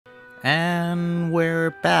And we're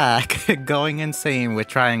back, going insane with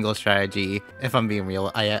triangle strategy. If I'm being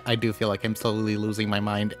real, I do feel like I'm slowly losing my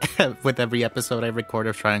mind with every episode I record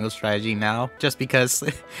of triangle strategy now, just because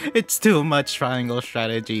it's too much triangle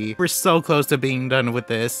strategy. We're so close to being done with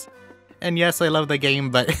this. And yes, I love the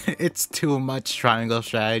game, but it's too much triangle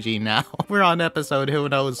strategy now. We're on episode who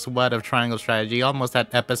knows what of triangle strategy, almost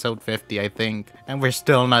at episode 50, I think. And we're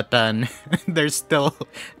still not done. There's still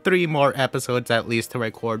 3 more episodes at least to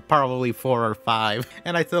record, probably 4 or 5.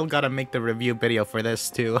 And I still gotta make the review video for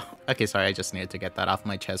this too. Okay, sorry, I just needed to get that off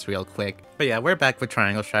my chest real quick. But yeah, we're back with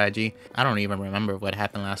triangle strategy. I don't even remember what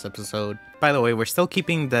happened last episode. By the way, we're still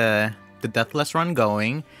keeping the Deathless run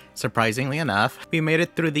going, surprisingly enough. We made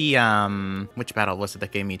it through the, which battle was it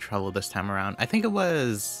that gave me trouble this time around? I think it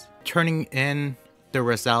was turning in the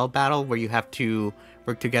Roselle battle where you have to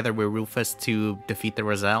work together with Rufus to defeat the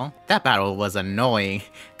Roselle. That battle was annoying,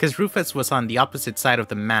 because Rufus was on the opposite side of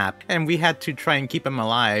the map, and we had to try and keep him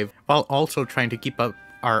alive, while also trying to keep up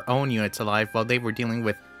our own units alive while they were dealing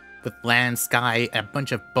with land, sky, a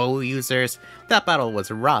bunch of bow users. That battle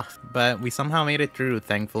was rough, but we somehow made it through,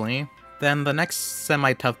 thankfully. Then the next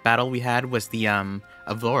semi-tough battle we had was the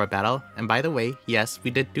Avlora battle. And by the way, yes,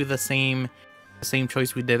 we did do the same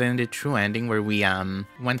choice we did in the true ending, where we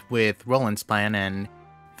went with Roland's plan and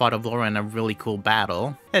fought Avlora in a really cool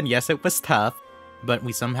battle. And yes, it was tough, but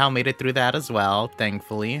we somehow made it through that as well,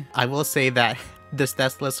 thankfully. I will say that this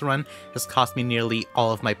Deathless run has cost me nearly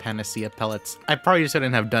all of my Panacea pellets. I probably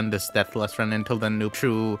shouldn't have done this Deathless run until the new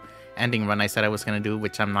true ending run I said I was gonna do,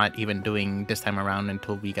 which I'm not even doing this time around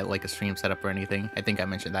until we get like a stream set up or anything. I think I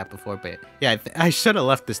mentioned that before, but yeah, I should have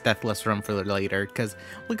left this Deathless run for later, because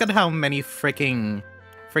look at how many freaking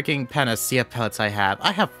Panacea pellets I have.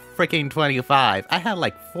 I have freaking 25. I had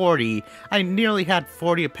like 40. I nearly had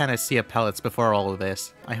 40 Panacea pellets before all of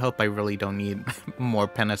this. I hope I really don't need more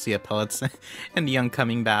Panacea pellets in the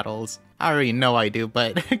oncoming battles. I already know I do,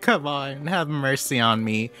 but come on, have mercy on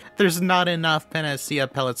me. There's not enough Panacea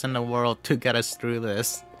pellets in the world to get us through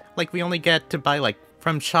this. Like, we only get to buy, like,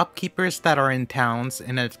 from shopkeepers that are in towns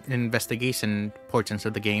in investigation portions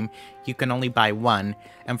of the game, you can only buy 1.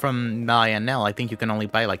 And from Lionel, I think you can only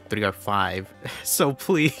buy, like, 3 or 5. So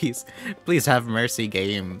please, please have mercy,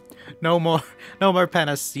 game. No more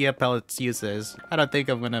Panacea pellets uses. I don't think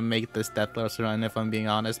I'm gonna make this Deathless run, if I'm being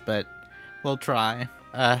honest, but we'll try.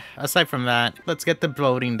 Aside from that, let's get the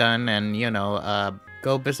bloating done and, you know,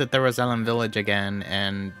 go visit the Rosellan village again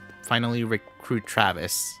and finally recruit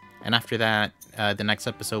Travis. And after that, the next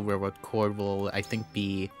episode we'll record will, I think,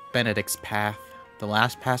 be Benedict's path, the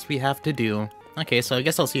last pass we have to do. Okay, so I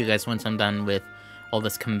guess I'll see you guys once I'm done with all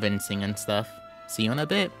this convincing and stuff. See you in a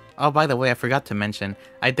bit. Oh, by the way, I forgot to mention,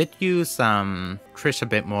 I did use Trish a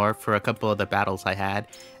bit more for a couple of the battles I had,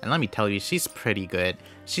 and let me tell you, she's pretty good.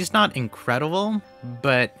 She's not incredible,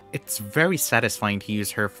 but it's very satisfying to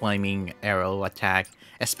use her flaming arrow attack,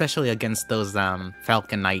 especially against those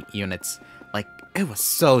Falcon Knight units. Like, it was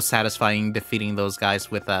so satisfying defeating those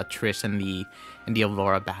guys with Trish in the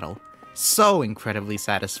Aurora battle. So incredibly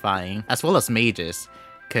satisfying, as well as mages,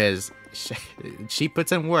 because she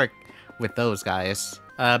puts in work with those guys.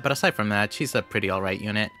 But aside from that, she's a pretty alright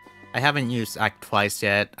unit. I haven't used Act twice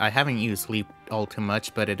yet. I haven't used Leap all too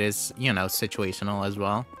much, but it is, you know, situational as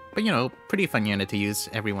well. But, you know, pretty fun unit to use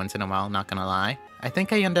every once in a while, not gonna lie. I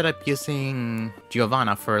think I ended up using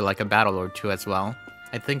Giovanna for like a battle or 2 as well.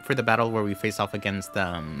 I think for the battle where we face off against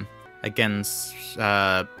Talus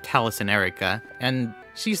and Erica, and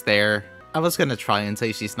she's there. I was gonna try and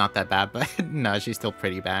say she's not that bad, but no, she's still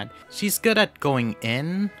pretty bad. She's good at going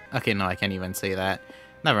in. Okay, no, I can't even say that.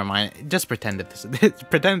 Never mind. Just pretend that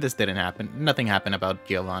this didn't happen. Nothing happened about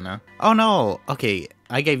Giovanna. Oh no. Okay,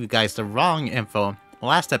 I gave you guys the wrong info.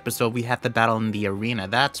 Last episode we had the battle in the arena.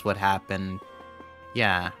 That's what happened.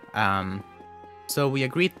 Yeah. So we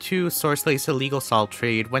agreed to Sorceless illegal salt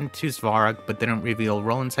trade, went to Svarog, but didn't reveal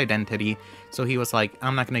Roland's identity. So he was like,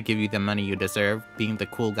 I'm not gonna give you the money you deserve, being the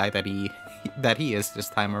cool guy that he is this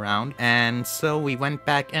time around. And so we went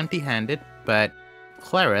back empty-handed, but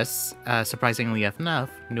Claris, surprisingly enough,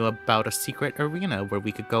 knew about a secret arena where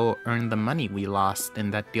we could go earn the money we lost in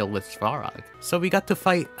that deal with Svarog. So we got to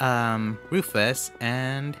fight Rufus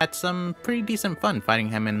and had some pretty decent fun fighting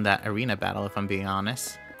him in that arena battle, if I'm being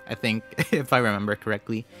honest. I think, if I remember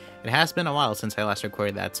correctly. It has been a while since I last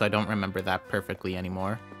recorded that, so I don't remember that perfectly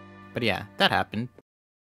anymore. But yeah, that happened.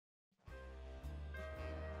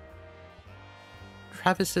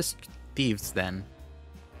 Travis's thieves, then.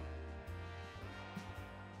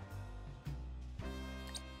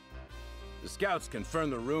 The scouts confirm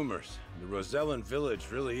the rumors. The Rosellan village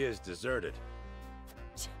really is deserted.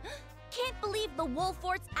 Can't believe believe the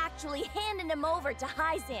Wolforts actually handed him over to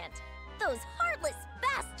Hyzant. Those heartless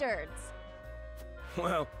bastards!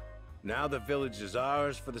 Well, now the village is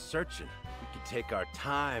ours for the searching. We can take our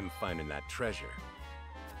time finding that treasure.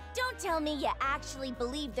 Don't tell me you actually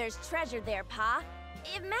believe there's treasure there, Pa.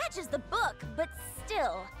 It matches the book, but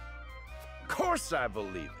still. Of course I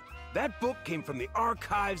believe it. That book came from the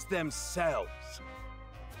archives themselves.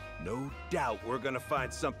 No doubt we're gonna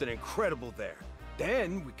find something incredible there.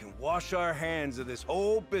 Then we can wash our hands of this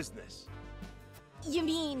whole business. You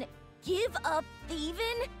mean, give up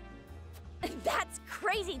thieving? That's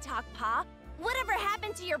crazy talk, Pa. Whatever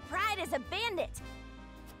happened to your pride as a bandit?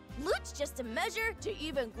 Loot's just a measure to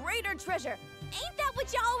even greater treasure. Ain't that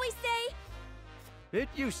what you always say? It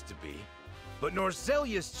used to be, but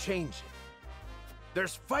Norzelia's changing.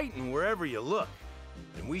 There's fighting wherever you look,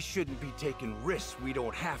 and we shouldn't be taking risks we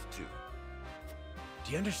don't have to.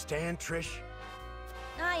 Do you understand, Trish?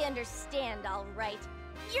 I understand, all right.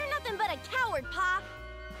 You're nothing but a coward, Pa.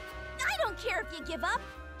 I don't care if you give up.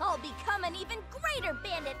 I'll become an even greater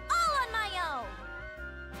bandit all on my own.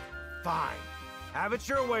 Fine. Have it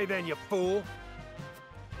your way then, you fool.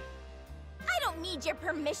 I don't need your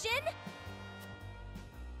permission.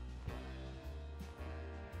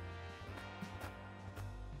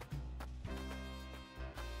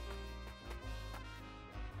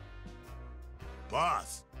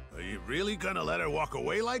 Boss, are you really gonna let her walk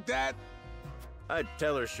away like that? I'd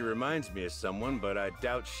tell her she reminds me of someone, but I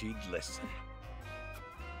doubt she'd listen.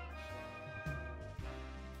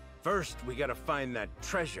 First, we gotta find that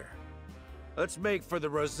treasure. Let's make for the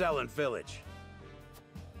Rosellan village.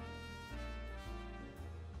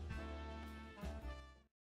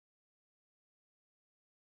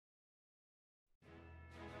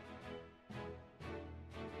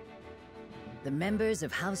 The members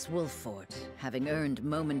of House Wolffort, having earned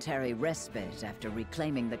momentary respite after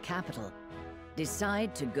reclaiming the capital,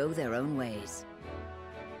 decide to go their own ways.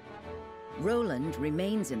 Roland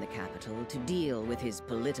remains in the capital to deal with his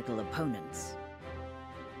political opponents.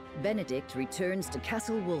 Benedict returns to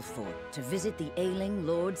Castle Wolffort to visit the ailing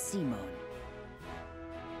Lord Simon.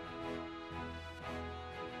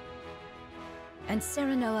 And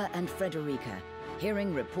Serenoa and Frederica,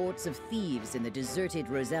 hearing reports of thieves in the deserted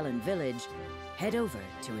Rosellan village, head over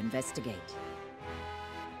to investigate.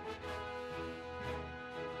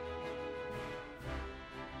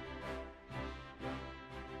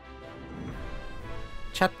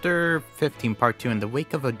 Chapter 15, Part 2, In the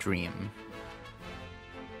Wake of a Dream.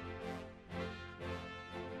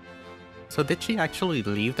 So did she actually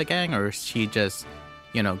leave the gang, or is she just,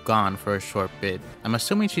 gone for a short bit? I'm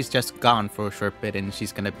assuming she's just gone for a short bit and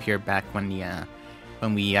she's gonna appear back when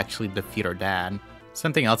we actually defeat her dad.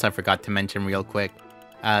 Something else I forgot to mention real quick.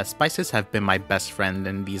 Spices have been my best friend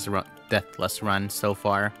in these Deathless runs so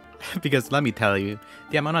far. Because let me tell you,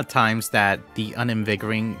 the amount of times that the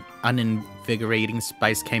uninvigorating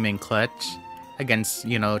Spice came in clutch against,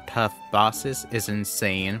 tough bosses is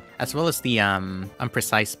insane. As well as the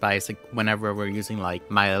unprecise Spice, like whenever we're using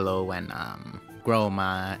like Milo and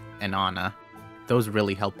Groma and Anna. Those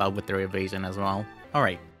really help out with their evasion as well.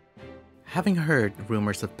 Alright. Having heard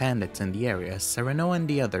rumors of bandits in the area, Serenoa and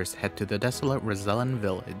the others head to the desolate Rosellan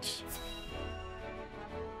village.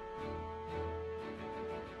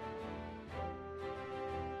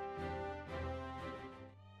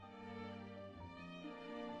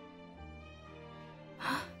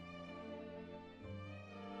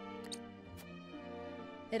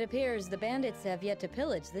 It appears the bandits have yet to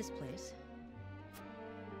pillage this place.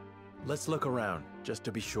 Let's look around, just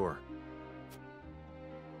to be sure.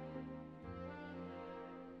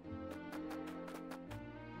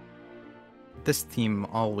 This theme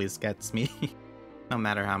always gets me, no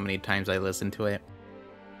matter how many times I listen to it.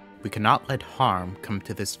 We cannot let harm come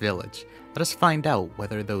to this village. Let us find out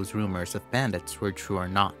whether those rumors of bandits were true or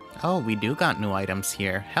not. Oh, we do got new items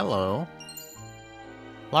here. Hello.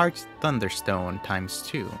 Large Thunderstone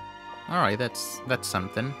 ×2. Alright, that's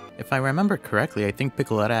something. If I remember correctly, I think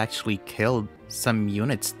Piccoletta actually killed some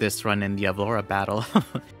units this run in the Avlora battle.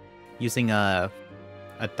 Using a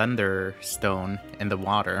Thunderstone in the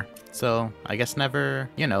water. So, I guess never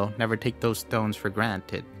take those stones for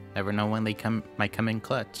granted. Never know when they might come in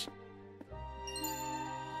clutch.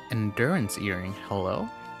 Endurance Earring, hello?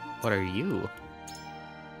 What are you?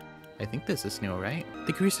 I think this is new, right?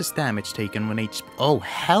 Decreases damage taken when HP. Oh,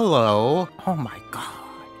 hello! Oh my god.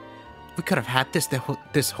 We could have had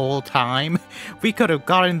this whole time. We could have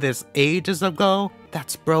gotten this ages ago.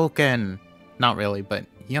 That's broken. Not really, but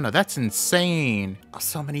that's insane. Oh,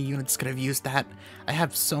 so many units could have used that. I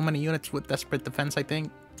have so many units with Desperate Defense, I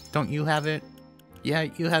think. Don't you have it? Yeah,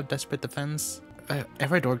 you have Desperate Defense.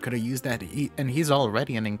 Erador could have used that, and he's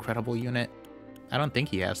already an incredible unit. I don't think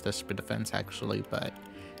he has Desperate Defense, actually, but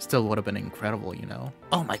still would have been incredible, you know?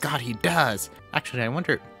 Oh my god, he does! Actually, I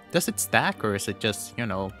wonder, does it stack, or is it just, you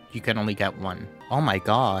know, you can only get one? Oh my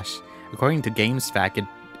gosh. According to GameSfack,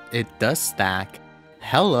 it does stack.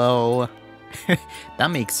 Hello!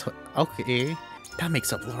 That makes... okay. That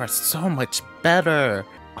makes Aurora so much better!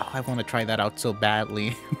 Oh, I want to try that out so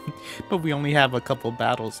badly. But we only have a couple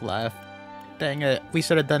battles left. Dang it, we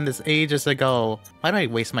should have done this ages ago. Why did I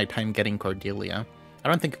waste my time getting Cordelia? I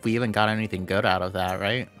don't think we even got anything good out of that,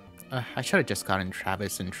 right? I should have just gotten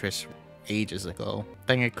Travis and Trish ages ago.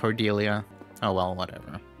 Dang it, Cordelia. Oh well,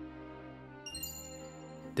 whatever.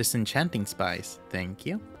 Disenchanting Spice, thank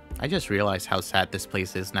you. I just realized how sad this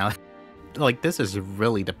place is now. Like, this is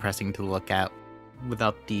really depressing to look at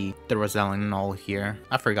without the Roselle and all here.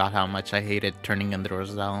 I forgot how much I hated turning in the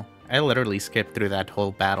Roselle. I literally skipped through that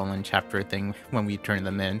whole battle and chapter thing when we turned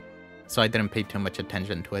them in, so I didn't pay too much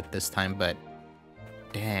attention to it this time, but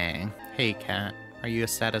dang. Hey cat, are you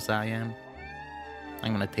as sad as I am?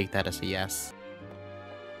 I'm gonna take that as a yes.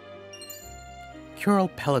 Hero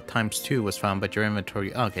Pellet times 2 was found, but your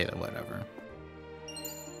inventory... okay, whatever.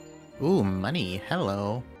 Ooh, money,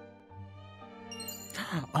 hello.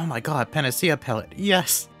 Oh my god, Panacea Pellet,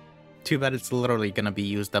 yes! Too bad it's literally gonna be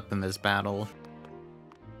used up in this battle.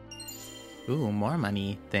 Ooh, more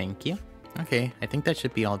money, thank you. Okay, I think that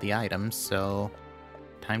should be all the items, so...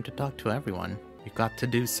 time to talk to everyone. We've got to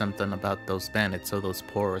do something about those bandits so those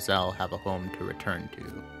poor Roselle have a home to return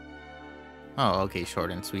to. Oh, okay,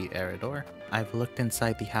 short and sweet, Erador. I've looked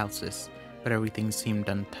inside the houses, but everything seemed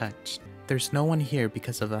untouched. There's no one here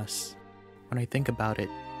because of us. When I think about it,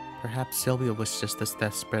 perhaps Sylvia was just as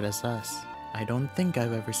desperate as us. I don't think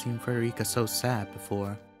I've ever seen Frederica so sad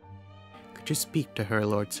before. Could you speak to her,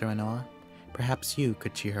 Lord Serenoa? Perhaps you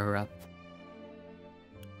could cheer her up.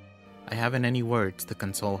 I haven't any words to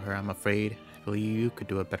console her, I'm afraid. I believe you could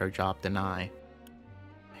do a better job than I.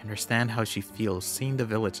 I understand how she feels. Seeing the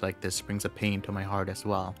village like this brings a pain to my heart as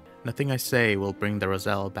well. Nothing I say will bring the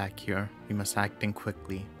Roselle back here. We must act in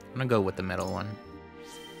quickly. I'm gonna go with the middle one.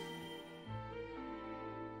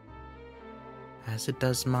 As it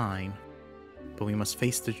does mine. But we must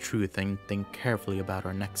face the truth and think carefully about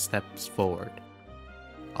our next steps forward.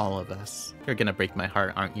 All of us. You're gonna break my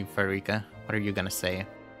heart, aren't you, Frederica? What are you gonna say?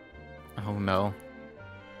 Oh no.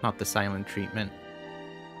 Not the silent treatment.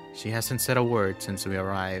 She hasn't said a word since we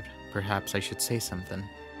arrived. Perhaps I should say something.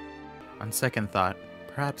 On second thought,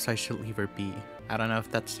 perhaps I should leave her be. I don't know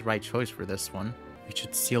if that's the right choice for this one. We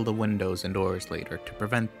should seal the windows and doors later to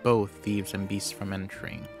prevent both thieves and beasts from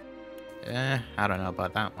entering. I don't know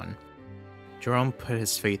about that one. Jerome put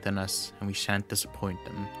his faith in us, and we shan't disappoint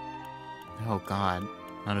them. Oh god,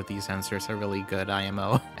 none of these answers are really good,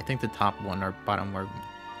 IMO. I think the top one or bottom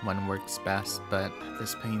one works best, but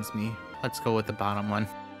this pains me. Let's go with the bottom one.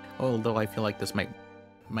 Although I feel like this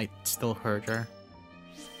might still hurt her.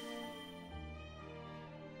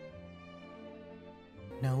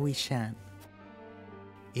 No, we shan't.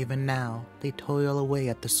 Even now, they toil away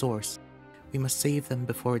at the source. We must save them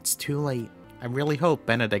before it's too late. I really hope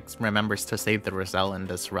Benedict remembers to save the Roselle in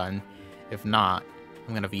this run. If not,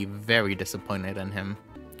 I'm gonna be very disappointed in him.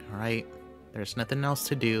 Alright, there's nothing else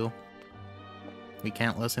to do. We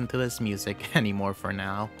can't listen to this music anymore for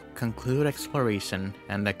now. Conclude exploration,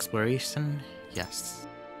 and exploration, yes.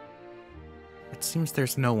 It seems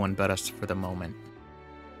there's no one but us for the moment.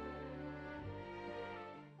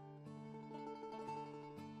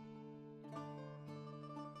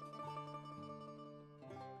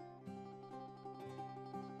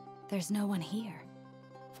 There's no one here.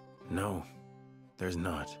 No, there's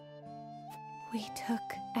not. We took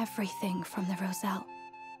everything from the Roselle.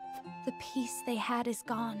 The peace they had is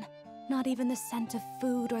gone. Not even the scent of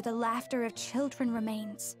food or the laughter of children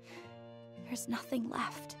remains. There's nothing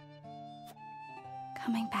left.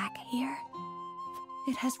 Coming back here,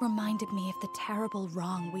 it has reminded me of the terrible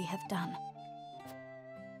wrong we have done.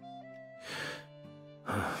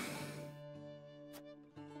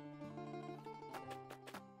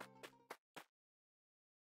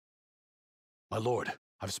 My lord,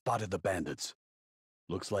 I've spotted the bandits.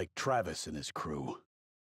 Looks like Travis and his crew.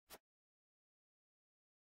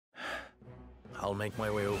 I'll make my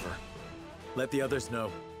way over. Let the others know.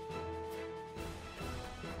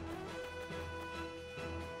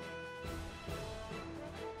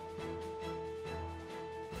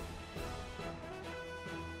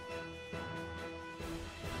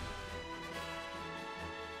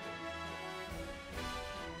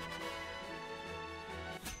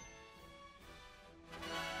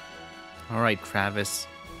 Alright, Travis.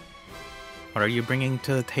 What are you bringing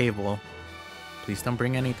to the table? Please don't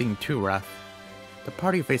bring anything too rough. The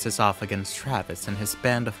party faces off against Travis and his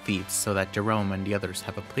band of thieves so that Jerome and the others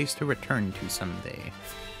have a place to return to someday.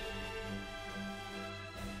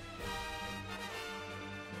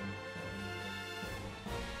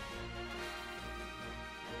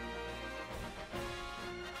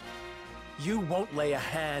 You won't lay a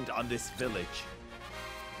hand on this village.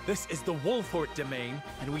 This is the Wolfort domain,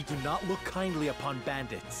 and we do not look kindly upon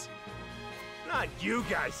bandits. Not you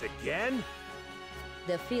guys again!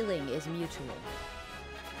 The feeling is mutual.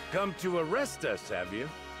 Come to arrest us, have you?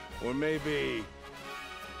 Or maybe...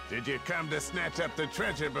 Did you come to snatch up the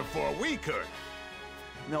treasure before we could?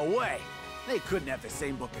 No way. They couldn't have the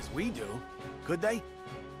same book as we do, could they?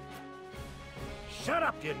 Shut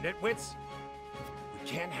up, you nitwits! We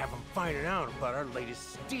can't have them finding out about our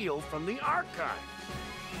latest steal from the archives.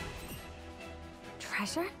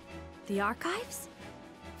 Treasure? The archives?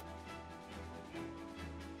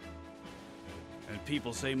 And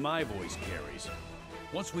people say my voice carries.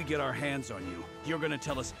 Once we get our hands on you, you're gonna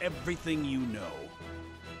tell us everything you know.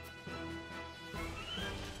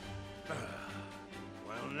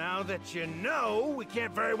 Well, now that you know, we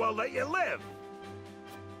can't very well let you live.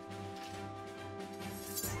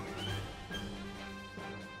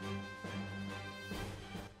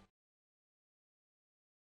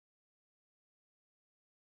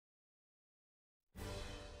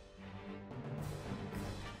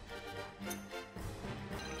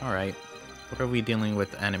 Alright, what are we dealing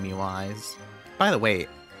with enemy-wise? By the way,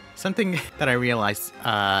 something that I realized,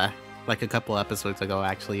 like a couple episodes ago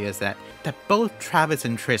actually, is that both Travis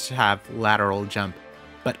and Trish have lateral jump,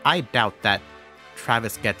 but I doubt that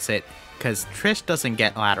Travis gets it, because Trish doesn't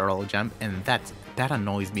get lateral jump, and that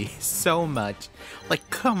annoys me so much. Like,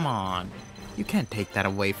 come on, you can't take that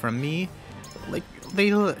away from me. Like, they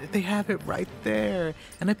have it right there,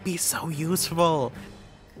 and it'd be so useful.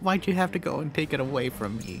 Why'd you have to go and take it away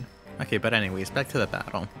from me? Okay, but anyways, back to the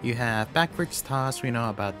battle. You have backwards toss, we know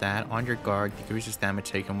about that. On your guard, decreases damage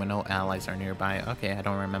taken when no allies are nearby. Okay, I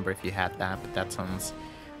don't remember if you had that, but that sounds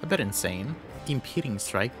a bit insane. Impeding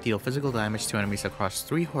strike, deal physical damage to enemies across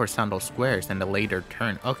 3 horizontal squares in the later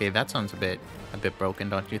turn. Okay, that sounds a bit broken,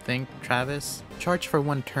 don't you think, Travis? Charge for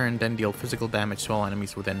 1 turn, then deal physical damage to all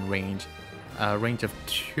enemies within range. Range of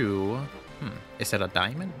 2. Is it a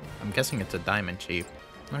diamond? I'm guessing it's a diamond shape.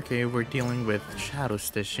 Okay, we're dealing with shadow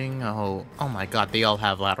stitching. Oh my god, they all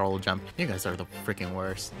have lateral jump. You guys are the freaking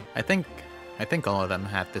worst. I think all of them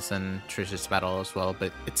had this in Trish's battle as well,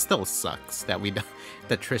 but it still sucks that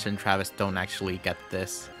that Trish and Travis don't actually get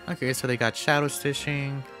this. Okay, so they got shadow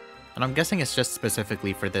stitching, and I'm guessing it's just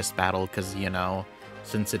specifically for this battle because, you know,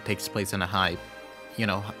 since it takes place in a high, you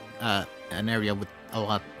know, an area with a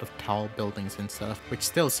lot of tall buildings and stuff, which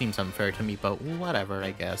still seems unfair to me, but whatever,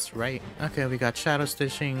 I guess, right? Okay, we got shadow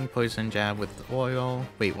stitching, poison jab with oil.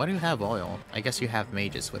 Wait, why do you have oil? I guess you have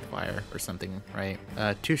mages with fire or something, right?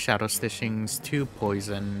 2 shadow stitchings, 2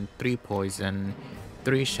 poison, 3 poison,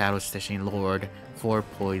 3 shadow stitching lord, 4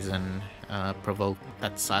 poison, provoke,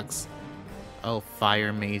 that sucks. Oh,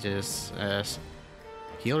 fire mages,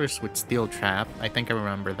 healers with steel trap. I think I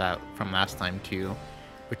remember that from last time too,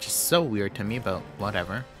 which is so weird to me, but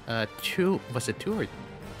whatever. 2, was it 2 or...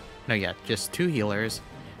 No, yeah, just 2 healers,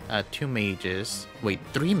 2 mages. Wait,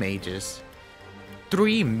 3 mages?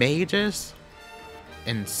 3 mages?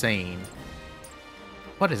 Insane.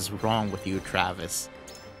 What is wrong with you, Travis?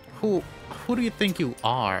 Who do you think you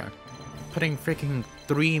are? Putting freaking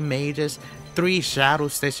 3 mages, 3 shadow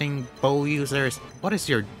stitching bow users? What is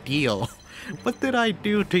your deal? What did I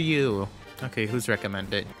do to you? Okay, who's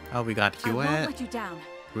recommended? Oh, we got I won't Hewitt, let you down.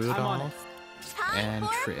 Rudolph, and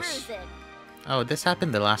for Trish. bruising. Oh, this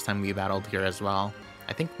happened the last time we battled here as well.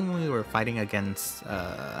 I think when we were fighting against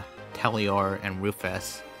Talior and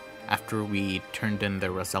Rufus, after we turned in the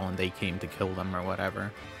Roselle and they came to kill them or whatever.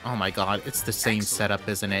 Oh my god, it's the same setup,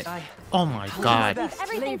 isn't it? Oh my god.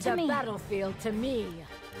 Everything to me. battlefield to me.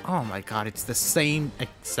 Oh my god, it's the same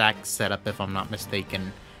exact setup, if I'm not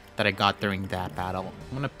mistaken, that I got during that battle.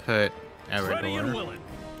 I'm gonna put Ready and Eridor, willing.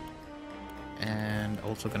 and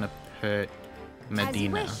also gonna put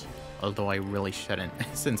Medina, wish. although I really shouldn't,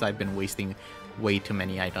 since I've been wasting way too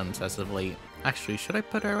many items as of late. Actually, should I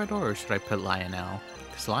put Eridor or should I put Lionel?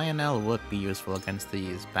 Because Lionel would be useful against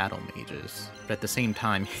these battle mages. But at the same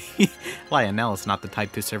time, Lionel is not the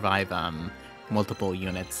type to survive multiple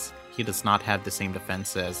units. He does not have the same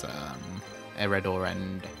defense as Eridor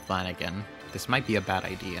and Flanagan. This might be a bad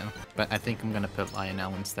idea, but I think I'm gonna put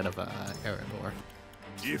Lionel instead of Eridor.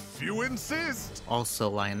 If you insist. Also,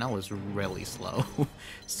 Lionel is really slow,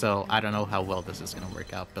 so I don't know how well this is gonna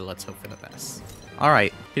work out, but let's hope for the best.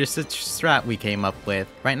 Alright, here's the strat we came up with.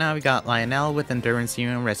 Right now we got Lionel with Endurance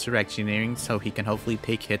and Resurrectioneering, so he can hopefully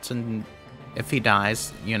take hits and if he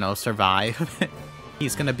dies, you know, survive.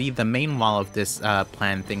 He's gonna be the main wall of this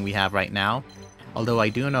plan thing we have right now. Although I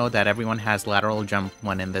do know that everyone has lateral jump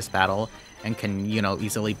when in this battle, and can, you know,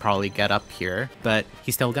 easily probably get up here, but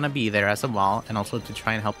he's still gonna be there as a wall, and also to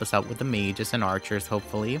try and help us out with the mages and archers,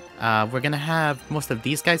 hopefully. We're gonna have most of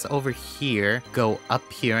these guys over here go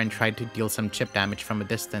up here and try to deal some chip damage from a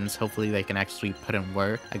distance. Hopefully they can actually put in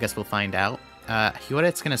work. I guess we'll find out.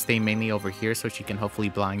 Hyoret's gonna stay mainly over here so she can hopefully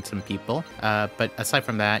blind some people. But aside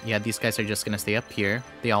from that, yeah, these guys are just gonna stay up here.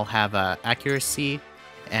 They all have accuracy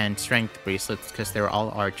and strength bracelets because they're all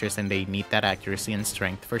archers and they need that accuracy and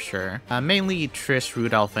strength for sure. Mainly Trish,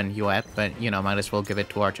 Rudolph, and Hyoet, but you know, might as well give it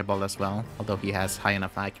to Archibald as well, although he has high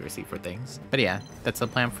enough accuracy for things. But yeah, that's the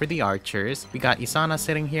plan for the archers. We got Isana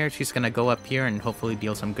sitting here. She's gonna go up here and hopefully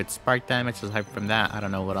deal some good spark damage. Aside from that, I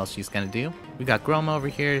don't know what else she's gonna do. We got Groma over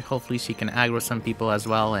here. Hopefully she can aggro some people as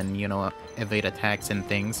well and, you know, evade attacks and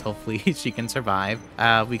things. Hopefully she can survive.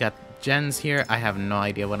 We got Jen's here. I have no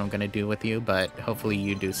idea what I'm gonna do with you, but hopefully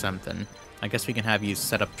you do something. I guess we can have you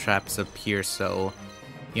set up traps up here so,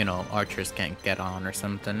 you know, archers can't get on or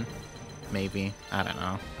something. Maybe. I don't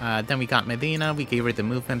know. Then we got Medina. We gave her the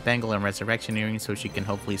movement bangle and resurrectioneering so she can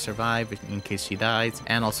hopefully survive in case she dies.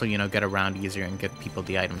 And also, you know, get around easier and give people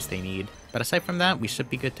the items they need. But aside from that, we should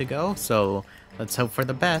be good to go. So let's hope for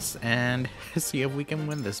the best and see if we can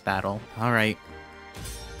win this battle. Alright.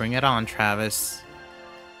 Bring it on, Travis.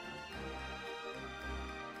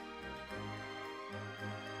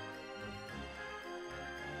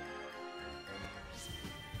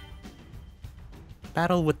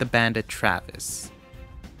 Battle with the bandit Travis.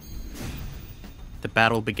 The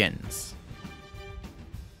battle begins.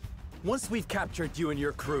 Once we've captured you and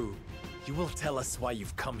your crew, you will tell us why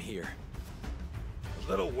you've come here. A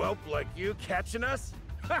little whelp like you catching us?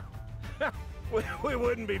 We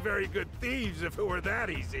wouldn't be very good thieves if it were that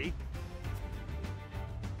easy.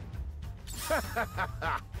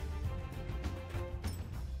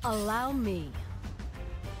 Allow me.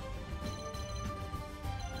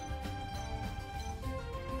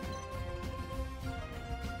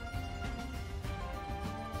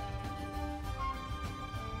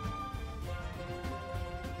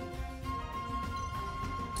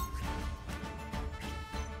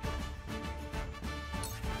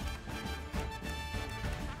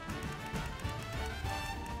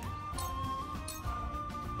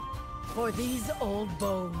 For these old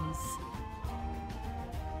bones.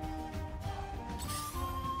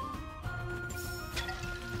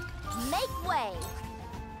 Make way!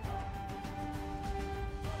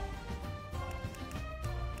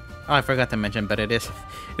 Oh, I forgot to mention, but it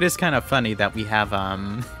is kind of funny that we have,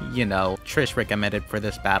 you know, Trish recommended for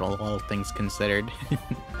this battle, all things considered.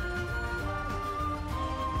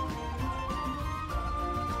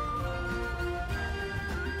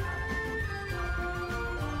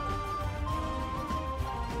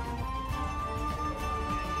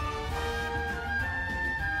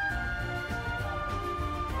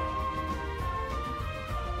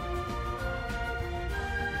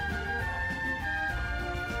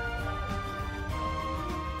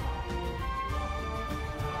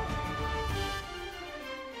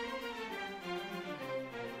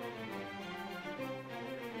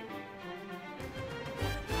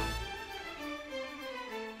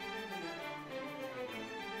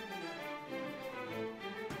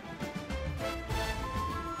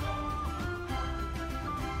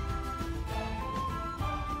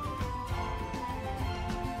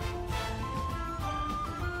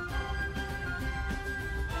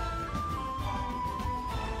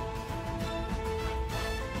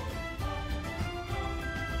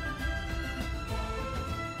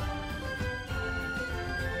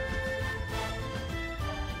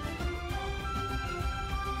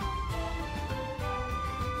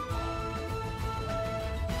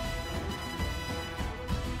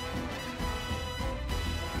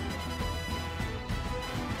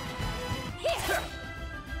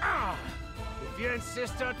 If you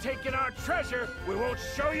insist on taking our treasure, we won't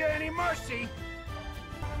show you any mercy.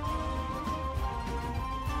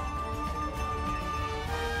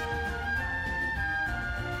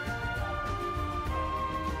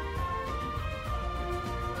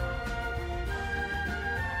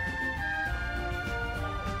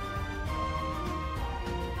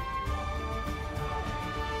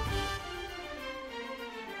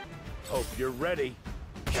 Hope you're ready.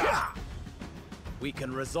 We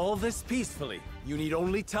can resolve this peacefully. You need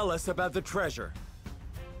only tell us about the treasure.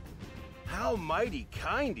 How mighty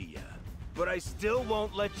kind of ya. But I still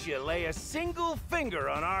won't let you lay a single finger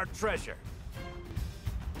on our treasure.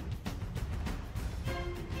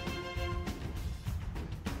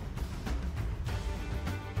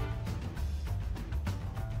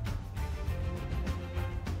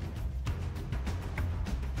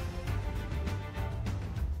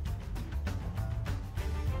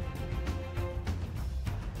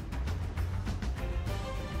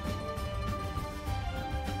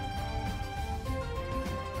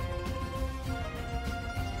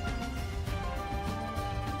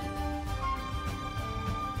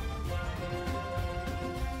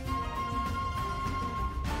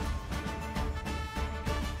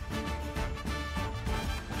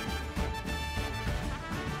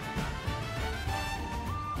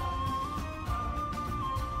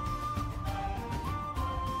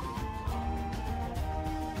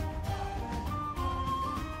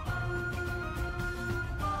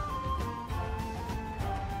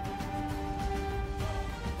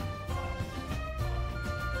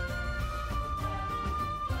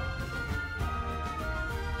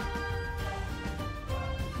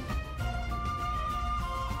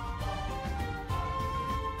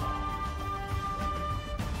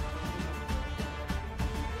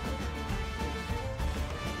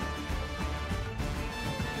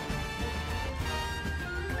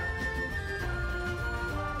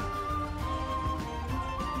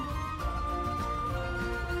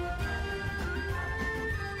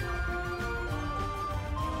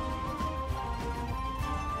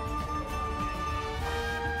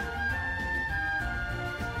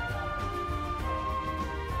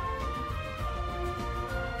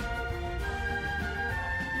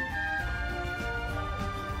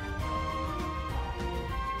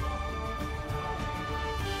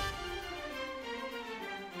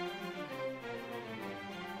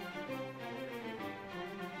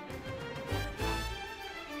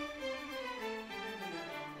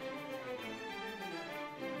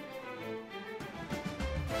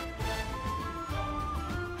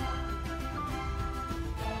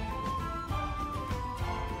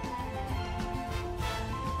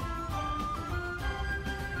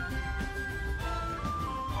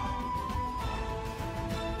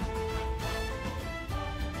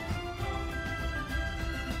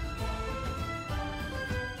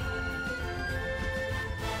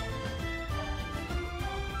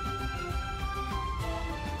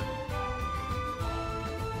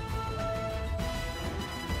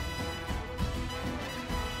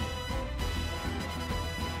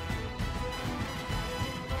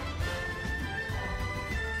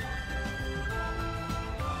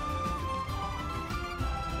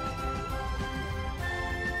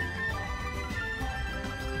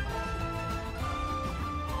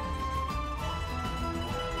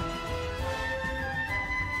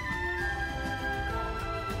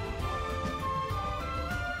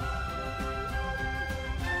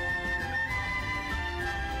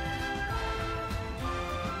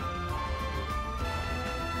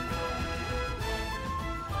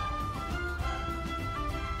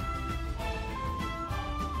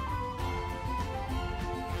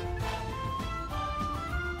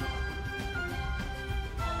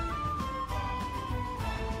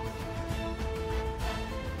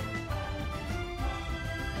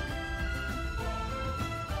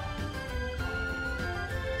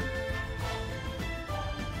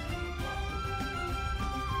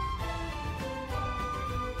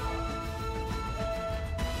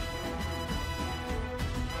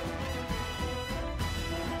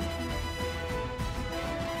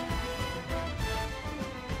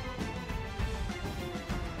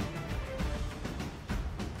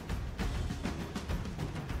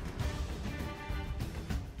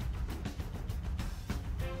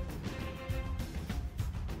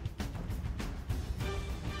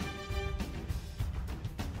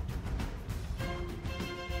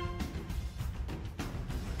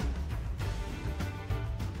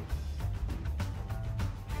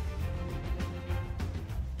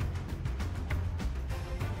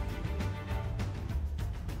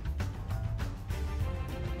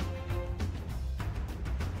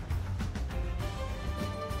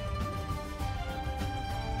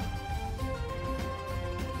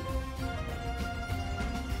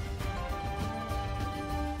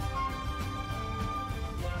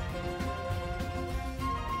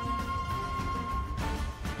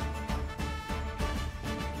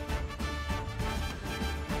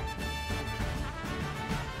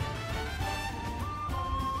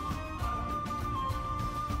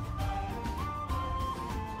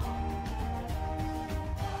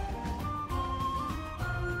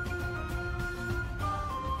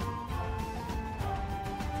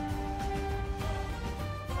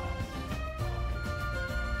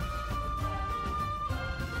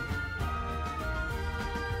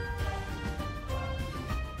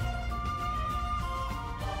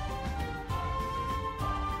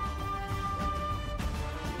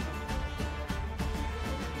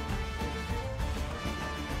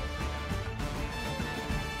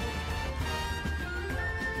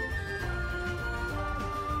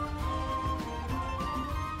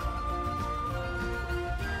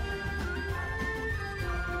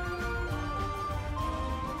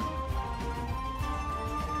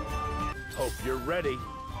 Hope you're ready.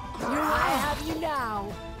 I have you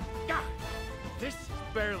now. Ah, this is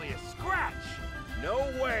barely a scratch. No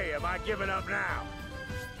way am I giving up now.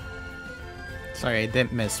 Sorry, I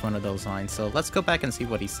did miss one of those lines, so let's go back and see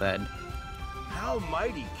what he said. How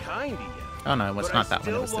mighty kind of you. Oh no, it was not that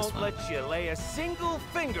one, it was But I this still one. won't let you lay a single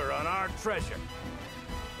finger on our treasure.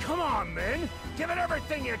 Come on, men. Give it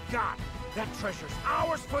everything you got. That treasure's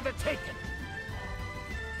ours for the taking.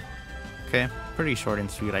 Okay, pretty short and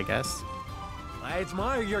sweet, I guess. I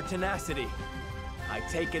admire your tenacity. I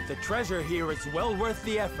take it the treasure here is well worth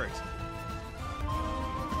the effort.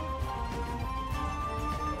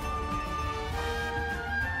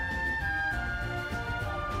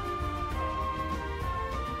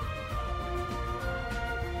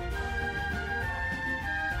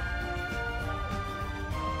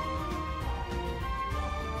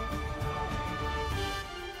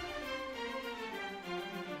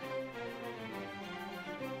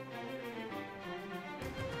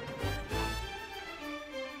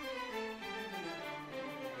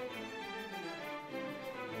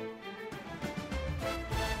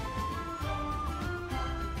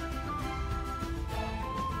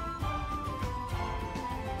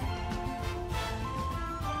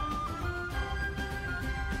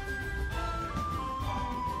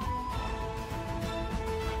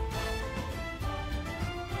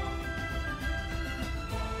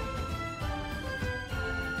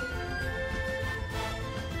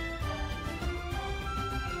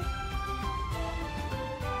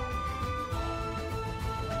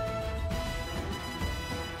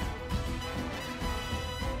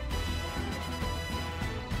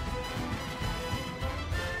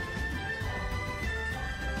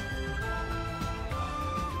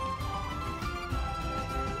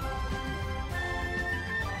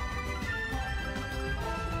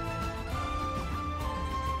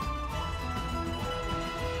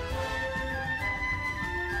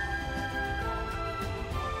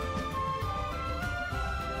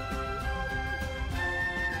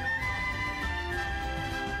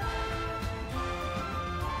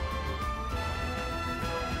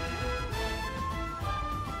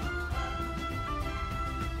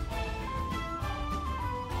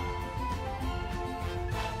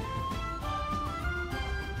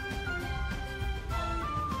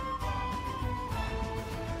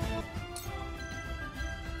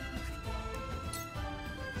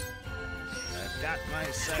 Got my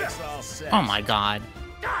sights all set. Oh my god.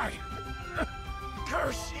 Die!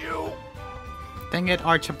 Curse you! Dang it,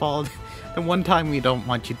 Archibald. The one time we don't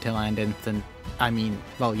want you to land instant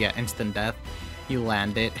death, you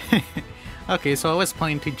land it. Okay, so I was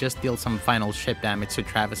planning to just deal some final ship damage to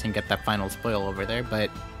Travis and get that final spoil over there, but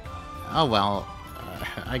oh well.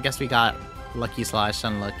 I guess we got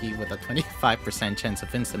lucky/unlucky with a 25% chance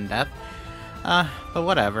of instant death. But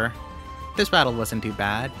whatever. This battle wasn't too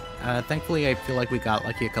bad. Thankfully, I feel like we got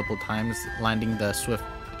lucky a couple times landing the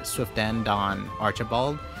swift end on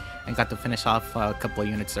Archibald and got to finish off a couple of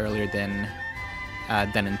units earlier than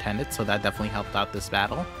intended, so that definitely helped out this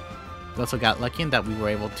battle. We also got lucky in that we were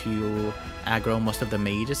able to aggro most of the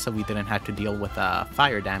mages, so we didn't have to deal with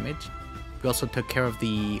fire damage. We also took care of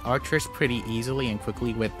the archers pretty easily and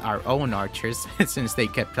quickly with our own archers, since they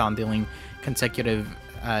kept on dealing consecutive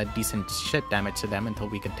decent ship damage to them until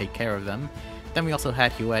we could take care of them. Then we also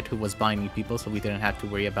had Huet, who was binding people, so we didn't have to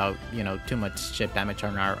worry about, too much ship damage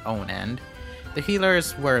on our own end. The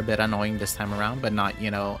healers were a bit annoying this time around, but not,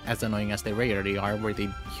 as annoying as they regularly are, where they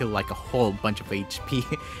heal like a whole bunch of HP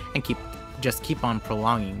and keep on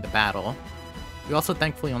prolonging the battle. We also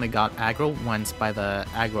thankfully only got aggro once by the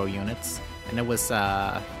aggro units, and it was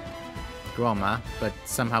Groma, but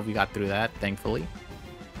somehow we got through that, thankfully.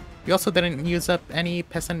 We also didn't use up any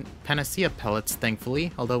Panacea pellets,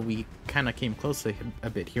 thankfully, although we kind of came close a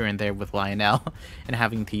bit here and there with Lionel and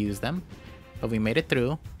having to use them. But we made it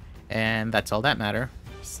through, and that's all that matters.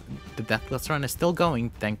 The Deathless run is still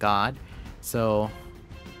going, thank God. So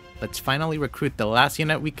let's finally recruit the last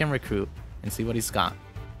unit we can recruit and see what he's got.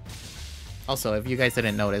 Also, if you guys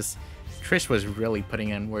didn't notice, Trish was really putting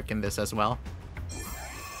in work in this as well.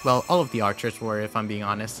 Well, all of the archers were, if I'm being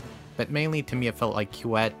honest. But mainly to me it felt like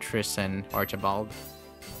Huet, Trish, and Archibald.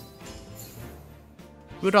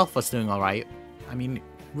 Rudolph was doing alright. I mean,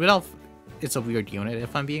 Rudolph is a weird unit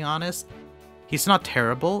if I'm being honest. He's not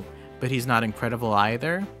terrible, but he's not incredible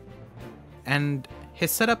either. And his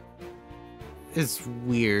setup is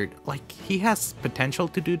weird. Like, he has potential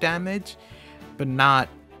to do damage, but not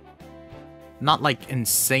like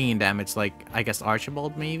insane damage like, I guess,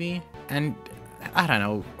 Archibald maybe? And, I don't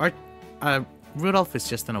know, Rudolph is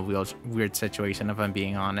just in a weird situation if I'm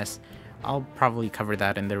being honest. I'll probably cover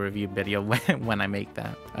that in the review video when I make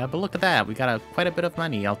that. But look at that, we got quite a bit of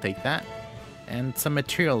money, I'll take that. And some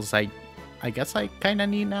materials I guess I kinda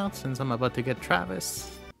need now since I'm about to get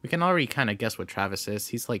Travis. We can already kinda guess what Travis is.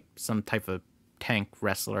 He's like some type of tank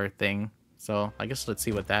wrestler thing. So I guess let's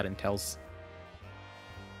see what that entails.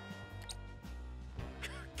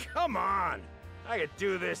 Come on! I could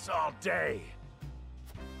do this all day!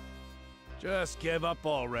 Just give up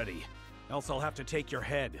already, else I'll have to take your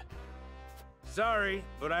head. Sorry,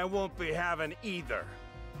 but I won't be having either.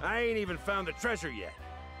 I ain't even found the treasure yet.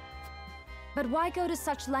 But why go to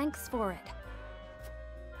such lengths for it?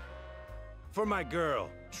 For my girl,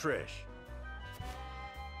 Trish.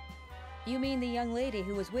 You mean the young lady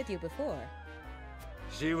who was with you before?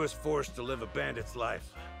 She was forced to live a bandit's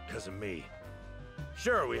life because of me.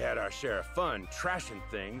 Sure, we had our share of fun trashing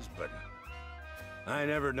things, but I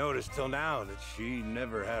never noticed till now that she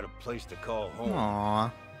never had a place to call home.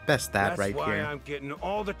 Aww, best dad right That's why here. I'm getting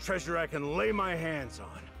all the treasure I can lay my hands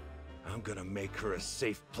on. I'm gonna make her a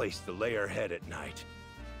safe place to lay her head at night.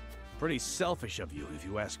 Pretty selfish of you, if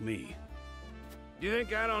you ask me. You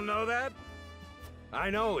think I don't know that?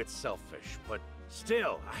 I know it's selfish, but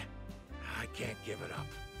still, I can't give it up.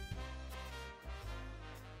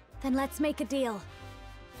 Then let's make a deal.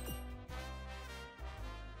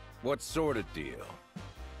 What sort of deal?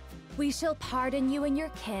 We shall pardon you and your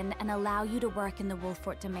kin and allow you to work in the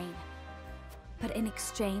Wolfort domain. But in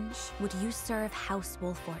exchange, would you serve House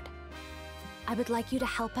Wolfort? I would like you to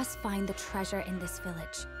help us find the treasure in this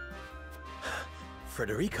village.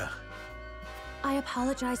 Frederica. I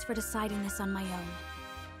apologize for deciding this on my own.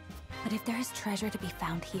 But if there is treasure to be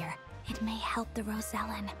found here, it may help the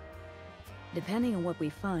Rosellan. Depending on what we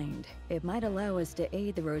find, it might allow us to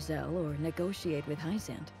aid the Roselle or negotiate with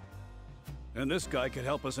Hyzant. And this guy could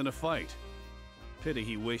help us in a fight. Pity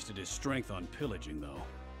he wasted his strength on pillaging, though.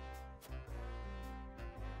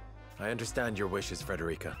 I understand your wishes,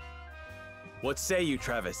 Frederica. What say you,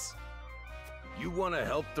 Travis? You want to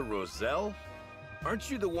help the Roselle?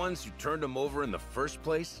 Aren't you the ones who turned them over in the first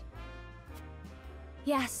place?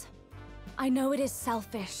 Yes, I know it is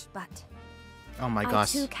selfish, but Oh my I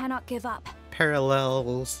gosh. too cannot give up.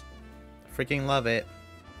 Parallels. Freaking love it.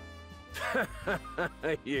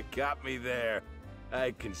 You got me there.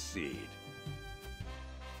 I concede.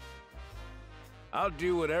 I'll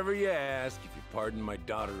do whatever you ask if you pardon my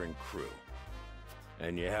daughter and crew.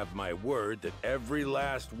 And you have my word that every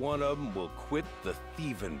last one of them will quit the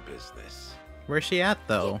thieving business. Where's she at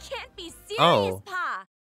though? You can't be serious, Oh. Pa!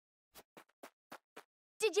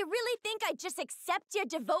 Did you really think I'd just accept you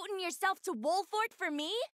devoting yourself to Wolfort for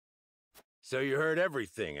me? So you heard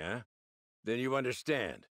everything, huh? Then you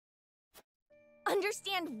understand.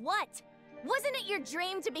 Understand what? Wasn't it your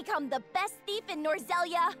dream to become the best thief in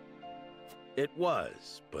Norzelia? It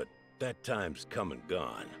was, but that time's come and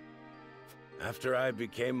gone. After I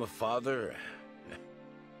became a father,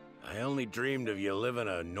 I only dreamed of you living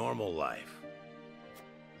a normal life.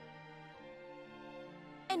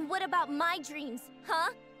 And what about my dreams, huh?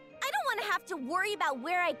 I don't want to have to worry about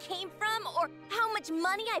where I came from or how much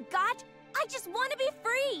money I've got. I just want to be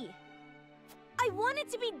free. I want it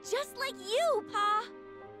to be just like you, Pa.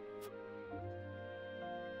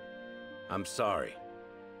 I'm sorry.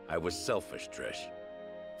 I was selfish, Trish.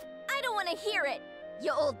 I don't want to hear it,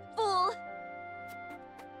 you old fool.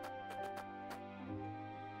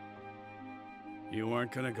 You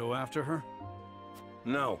aren't gonna go after her?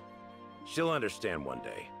 No. She'll understand one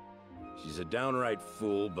day. She's a downright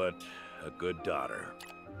fool, but a good daughter.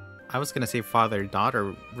 I was gonna say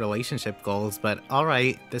father-daughter relationship goals, but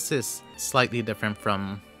alright, this is slightly different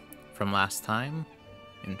from last time.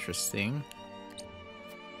 Interesting.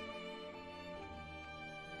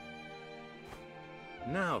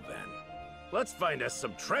 Now then, let's find us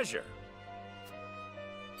some treasure.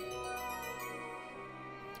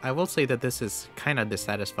 I will say that this is kind of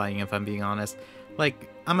dissatisfying if I'm being honest. Like,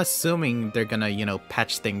 I'm assuming they're gonna, you know,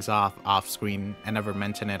 patch things off screen and never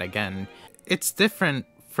mention it again. It's different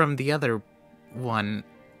from the other one,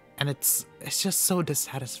 and it's just so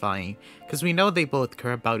dissatisfying. Because we know they both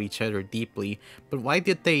care about each other deeply, but why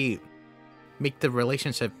did they make the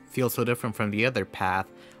relationship feel so different from the other path?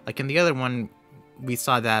 Like in the other one, we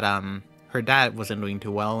saw that her dad wasn't doing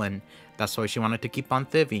too well, and that's why she wanted to keep on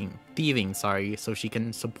thieving, so she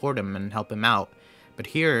can support him and help him out. But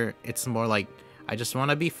here, it's more like, I just want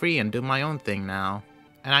to be free and do my own thing now.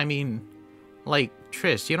 And I mean, like,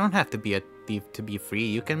 Trish, you don't have to be a thief to be free.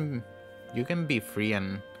 You can be free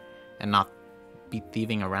and not be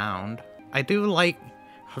thieving around. I do like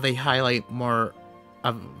how they highlight more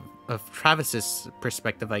of Travis's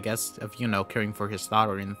perspective, I guess, of, you know, caring for his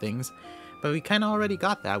daughter and things. But we kind of already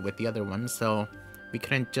got that with the other one, so we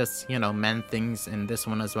couldn't just, you know, mend things in this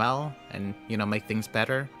one as well and, you know, make things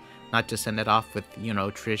better. Not just end it off with, you know,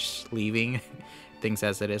 Trish leaving things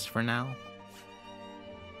as it is for now.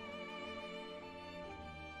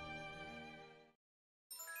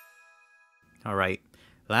 Alright,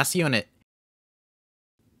 last unit.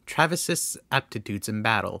 Travis's aptitudes in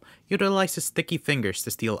battle. Utilizes sticky fingers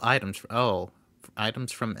to steal items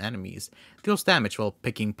from enemies. Deals damage while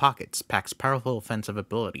picking pockets. Packs powerful offensive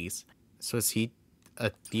abilities. So is he a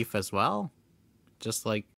thief as well? Just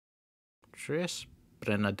like Trish, but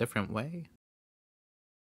in a different way?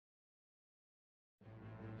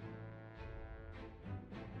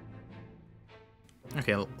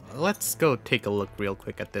 Okay, let's go take a look real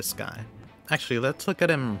quick at this guy. Actually, let's look at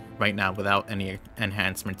him right now without any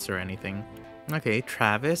enhancements or anything. Okay,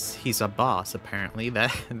 Travis, he's a boss apparently.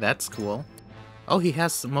 That's cool. Oh, he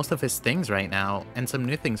has most of his things right now, and some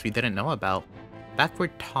new things we didn't know about.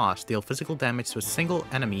 Backward toss, deal physical damage to a single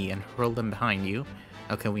enemy and hurl them behind you.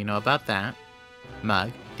 Okay, we know about that.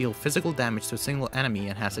 Mug, deal physical damage to a single enemy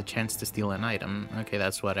and has a chance to steal an item. Okay,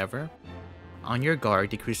 that's whatever. On your guard,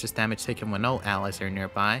 decreases damage taken when no allies are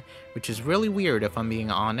nearby, which is really weird if I'm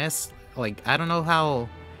being honest. Like, I don't know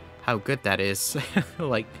how good that is.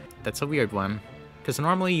 Like, that's a weird one. Because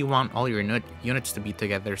normally you want all your units to be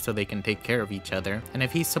together so they can take care of each other. And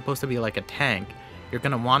if he's supposed to be like a tank, you're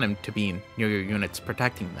gonna want him to be near your units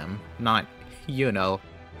protecting them. Not, you know,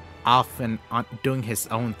 off and on doing his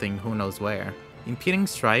own thing who knows where. Impeding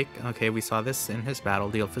Strike, okay, we saw this in his battle.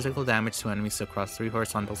 Deal physical damage to enemies across 3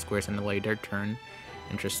 horizontal squares and delay their turn.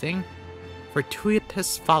 Interesting.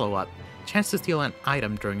 Fortuitous Follow-Up. Chance to steal an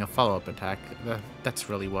item during a follow-up attack. That's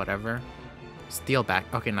really whatever. Steal back.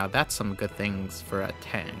 Okay, now that's some good things for a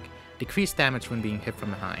tank. Decrease damage when being hit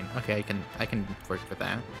from behind. Okay, I can work with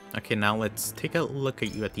that. Okay, now let's take a look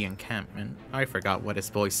at you at the encampment. I forgot what his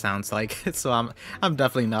voice sounds like, so I'm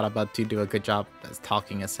definitely not about to do a good job as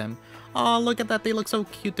talking as him. Oh, look at that, they look so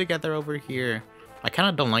cute together over here. I kind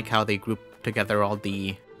of don't like how they group together all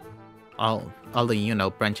the, you know,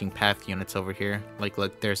 branching path units over here. Like,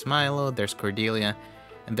 look, there's Milo, there's Cordelia,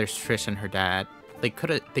 and there's Trish and her dad. They could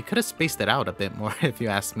have spaced it out a bit more, if you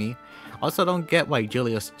ask me. Also, don't get why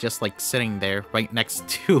Julia's just like sitting there right next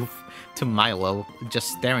to Milo, just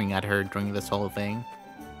staring at her during this whole thing.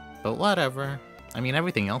 But whatever. I mean,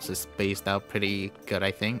 everything else is spaced out pretty good,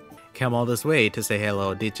 I think. Came all this way to say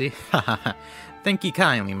hello, did you? Haha. Thank you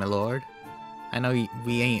kindly, my lord. I know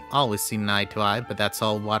we ain't always seen eye to eye, but that's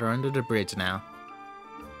all water under the bridge now.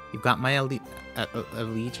 You've got my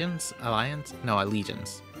allegiance?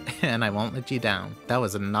 And I won't let you down. That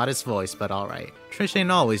was not his voice, but alright. Trish ain't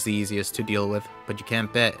always the easiest to deal with, but you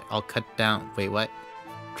can't bet I'll cut down— wait, what?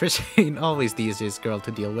 Trish ain't always the easiest girl to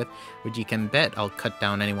deal with, but you can bet I'll cut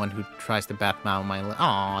down anyone who tries to badmouth my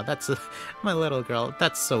Aw, that's my little girl.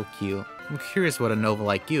 That's so cute. I'm curious what a Nova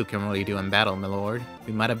like you can really do in battle, my lord.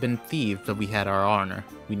 We might have been thieves, but we had our honor.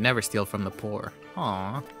 We never steal from the poor.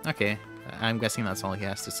 Aw, okay. I'm guessing that's all he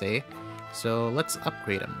has to say. So let's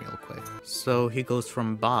upgrade him real quick. So he goes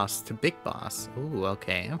from boss to big boss. Ooh,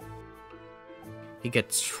 okay. He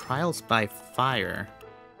gets trials by fire.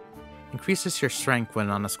 Increases your strength when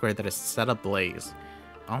on a square that is set ablaze.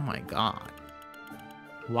 Oh my god.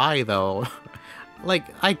 Why though? Like,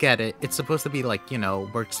 I get it. It's supposed to be like, you know,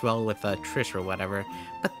 works well with Trish or whatever.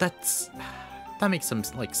 But that makes him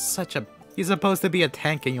like such a— he's supposed to be a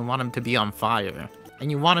tank and you want him to be on fire. And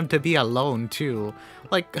you want him to be alone too.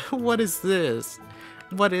 Like, what is this?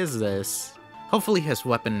 What is this? Hopefully his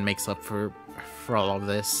weapon makes up for all of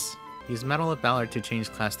this. Use Medal of Valor to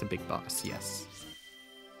change class to Big Boss, yes.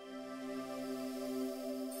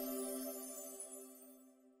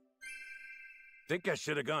 Think I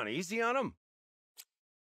should have gone easy on him?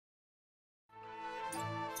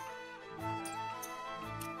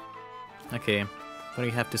 Okay, what do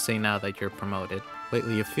you have to say now that you're promoted?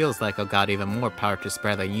 Lately it feels like I've got even more power to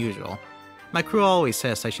spare than usual. My crew always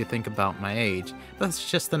says I should think about my age, but it's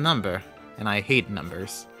just a number, and I hate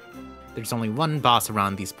numbers. There's only one boss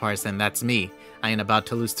around these parts, and that's me. I ain't about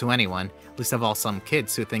to lose to anyone, least of all some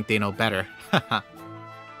kids who think they know better. Haha.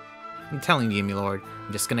 I'm telling you, my lord,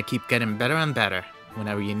 I'm just gonna keep getting better and better.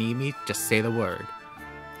 Whenever you need me, just say the word.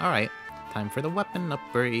 Alright, time for the weapon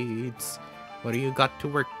upgrades. What do you got to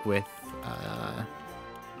work with?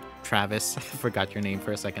 Travis. I forgot your name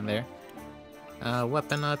for a second there.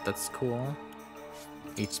 Weapon up, that's cool.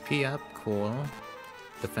 HP up, cool.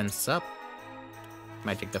 Defense up.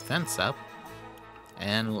 Magic defense up.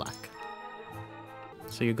 And luck.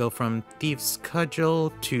 So you go from Thieves'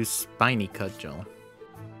 Cudgel to Spiny Cudgel.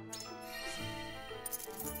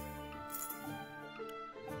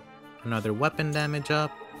 Another weapon damage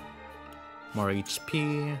up. More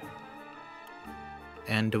HP.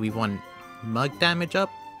 And do we want mug damage up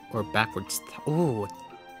or backwards? Oh,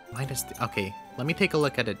 minus. Okay, let me take a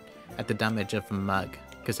look at it at the damage of mug,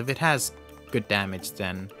 because if it has good damage,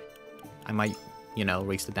 then I might, you know,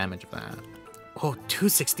 raise the damage of that. Oh,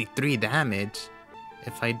 263 damage.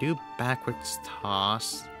 If I do backwards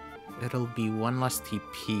toss, it'll be 1 less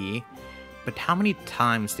TP. But how many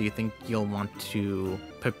times do you think you'll want to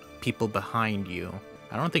put people behind you?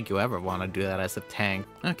 I don't think you ever want to do that as a tank.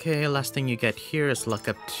 Okay, last thing you get here is luck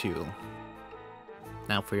up 2.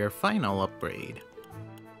 Now for your final upgrade.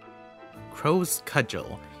 Crow's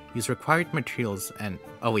Cudgel. Use required materials and...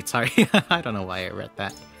 Oh wait, sorry. I don't know why I read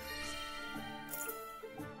that.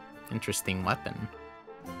 Interesting weapon.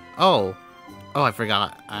 Oh, I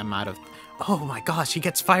forgot. I'm out of... Oh my gosh, he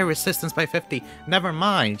gets fire resistance by 50. Never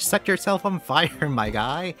mind. Set yourself on fire, my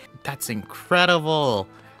guy. That's incredible.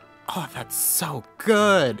 Oh, that's so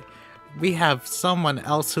good. We have someone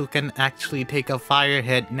else who can actually take a fire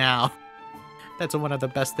hit now. That's one of the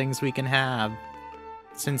best things we can have,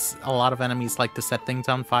 since a lot of enemies like to set things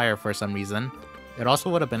on fire for some reason. It also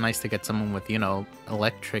would have been nice to get someone with, you know,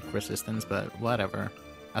 electric resistance, but whatever.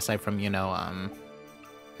 Aside from, you know, I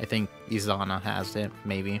think Izana has it,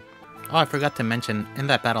 maybe. Oh, I forgot to mention, in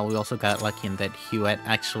that battle we also got lucky in that Hewitt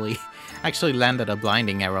actually landed a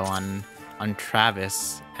blinding arrow on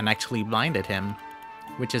Travis and actually blinded him,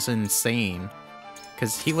 which is insane,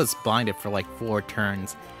 because he was blinded for like 4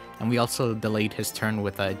 turns, and we also delayed his turn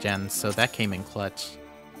with Jen, so that came in clutch.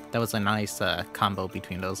 That was a nice combo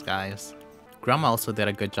between those guys. Grumma also did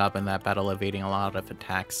a good job in that battle, evading a lot of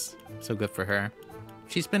attacks, so good for her.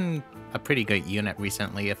 She's been a pretty good unit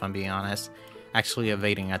recently, if I'm being honest, actually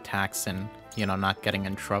evading attacks and, you know, not getting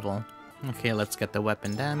in trouble. Okay, let's get the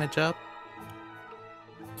weapon damage up.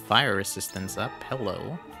 Fire resistance up,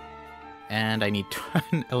 hello. And I need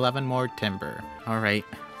 11 more timber. Alright,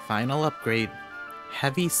 final upgrade.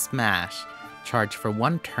 Heavy Smash. Charge for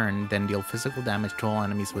 1 turn, then deal physical damage to all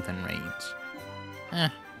enemies within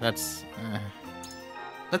range. Let's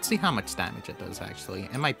see how much damage it does, actually.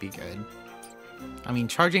 It might be good. I mean,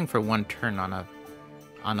 charging for 1 turn on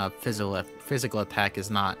a physical attack is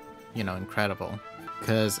not, you know, incredible.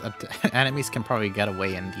 Because enemies can probably get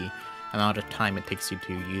away in the amount of time it takes you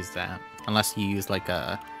to use that. Unless you use like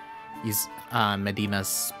Medina's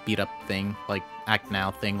speed up thing, like Act Now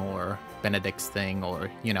thing or Benedict's thing,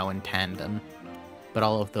 or, you know, in tandem. But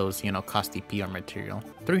all of those, you know, cost DP or material.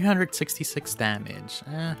 366 damage.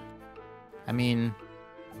 I mean,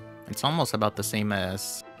 it's almost about the same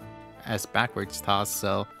as backwards toss,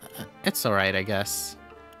 so it's alright, I guess.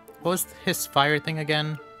 What was his fire thing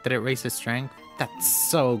again? Did it raise his strength? That's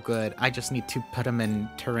so good. I just need to put him in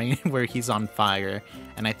terrain where he's on fire,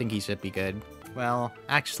 and I think he should be good. Well,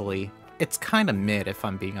 actually, it's kind of mid if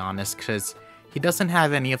I'm being honest, because he doesn't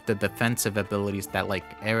have any of the defensive abilities that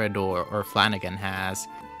like Eredor or Flanagan has.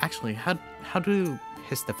 Actually, how do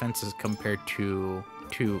his defenses compare to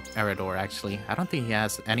Eredor, actually? I don't think he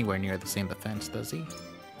has anywhere near the same defense, does he?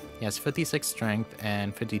 He has 56 strength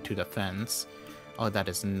and 52 defense. Oh, that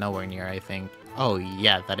is nowhere near, I think. Oh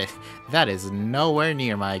yeah, that is nowhere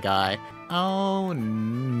near, my guy. Oh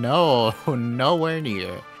no, nowhere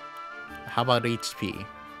near. How about HP?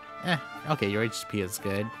 Okay, your HP is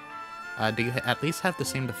good. Do you at least have the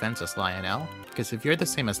same defense as Lionel? Because if you're the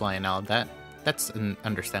same as Lionel, that's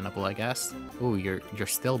understandable, I guess. Ooh, you're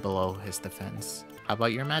still below his defense. How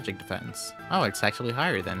about your magic defense? Oh, it's actually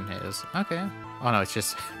higher than his. Okay. Oh no, it's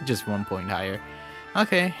just 1 point higher.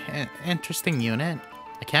 Okay, interesting unit.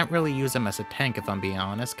 I can't really use him as a tank if I'm being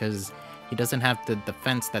honest, because he doesn't have the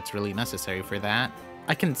defense that's really necessary for that.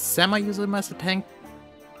 I can semi-use him as a tank,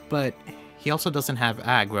 but he also doesn't have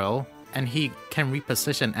aggro, and he can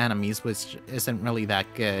reposition enemies, which isn't really that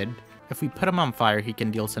good. If we put him on fire, he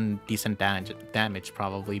can deal some decent damage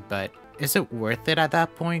probably, but is it worth it at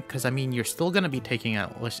that point? Because I mean, you're still going to be taking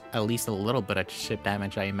at least a little bit of shit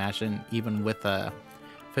damage, I imagine, even with a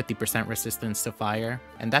 50% resistance to fire,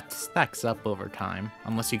 and that stacks up over time,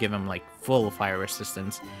 unless you give him like full fire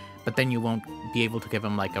resistance, but then you won't be able to give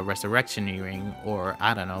him like a resurrection ring, or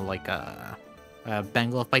I don't know, like a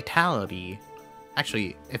Bangle of Vitality.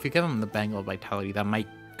 Actually, if you give him the Bangle of Vitality, that might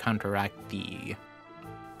counteract the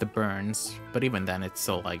burns, but even then it's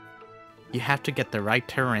still like, you have to get the right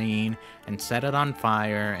terrain and set it on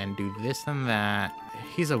fire and do this and that.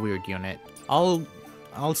 He's a weird unit.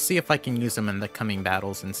 I'll see if I can use him in the coming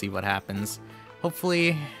battles and see what happens.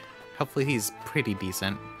 Hopefully he's pretty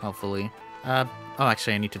decent, hopefully. Oh,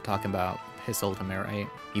 actually I need to talk about his ultimate, right?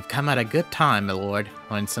 You've come at a good time, my lord.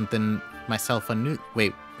 Learned myself a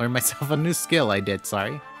new skill I did,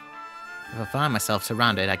 sorry. If I find myself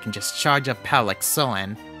surrounded, I can just charge up Pal like so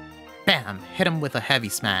and bam! Hit him with a heavy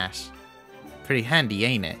smash. Pretty handy,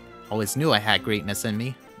 ain't it? Always knew I had greatness in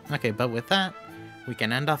me. Okay, but with that, we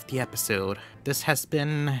can end off the episode. This has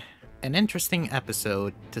been an interesting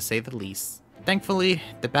episode, to say the least. Thankfully,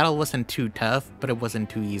 the battle wasn't too tough, but it wasn't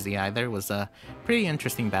too easy either. It was a pretty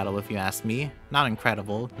interesting battle if you ask me. Not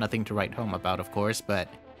incredible, nothing to write home about of course, but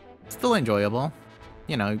still enjoyable.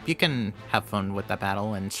 You know, you can have fun with that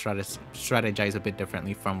battle and strategize a bit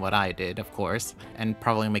differently from what I did, of course, and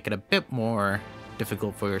probably make it a bit more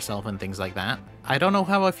difficult for yourself and things like that. I don't know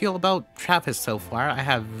how I feel about Travis so far. I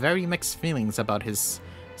have very mixed feelings about his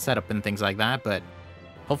setup and things like that, but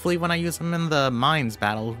hopefully when I use him in the Mines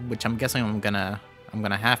battle, which I'm guessing I'm gonna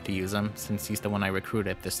have to use him since he's the one I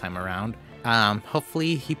recruited this time around,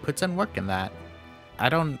 hopefully he puts in work in that. I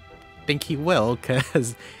don't think he will,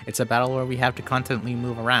 because it's a battle where we have to constantly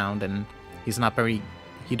move around, and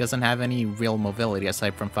he doesn't have any real mobility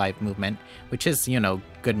aside from 5 movement, which is, you know,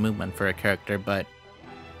 good movement for a character, but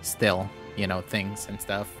still, you know, things and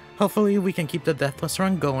stuff. Hopefully we can keep the Deathless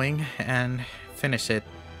run going and finish it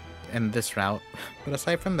in this route. But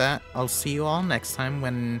aside from that, I'll see you all next time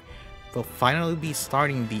when we'll finally be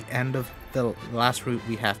starting the end of the last route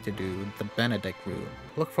we have to do, the Benedict route.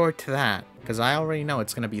 Look forward to that, because I already know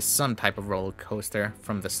it's going to be some type of roller coaster,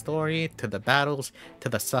 from the story, to the battles, to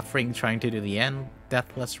the suffering trying to do the end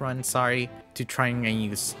Deathless run, to trying and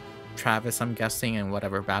use Travis, I'm guessing, in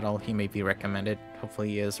whatever battle he may be recommended. Hopefully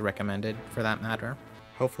he is recommended, for that matter.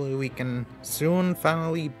 Hopefully we can soon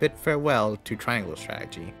finally bid farewell to Triangle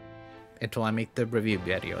Strategy. Until I make the review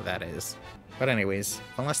video, that is. But anyways,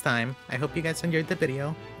 one last time, I hope you guys enjoyed the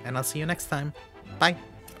video, and I'll see you next time. Bye!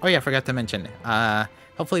 Oh yeah, I forgot to mention,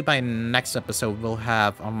 hopefully by next episode we'll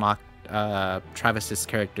have unlocked Travis's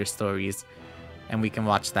character stories, and we can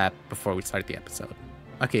watch that before we start the episode.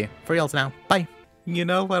 Okay, for reals now, bye! You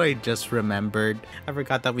know what I just remembered? I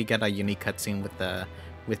forgot that we get a unique cutscene with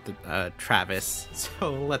the Travis,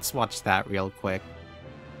 so let's watch that real quick.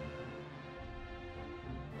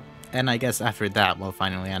 And I guess after that, we'll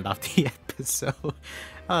finally end off the episode.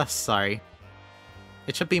 Oh, sorry.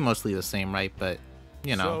 It should be mostly the same, right? But,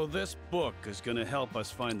 you know. So this book is gonna help us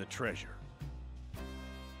find the treasure.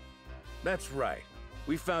 That's right.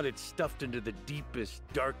 We found it stuffed into the deepest,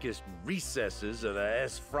 darkest recesses of the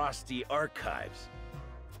Aesfrosti archives.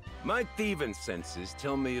 My thieving senses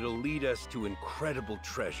tell me it'll lead us to incredible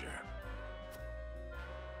treasure.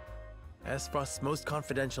 Aesfrost's most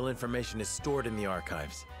confidential information is stored in the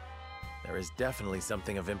archives. There is definitely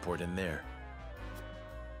something of import in there.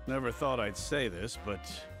 Never thought I'd say this, but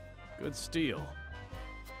good steal.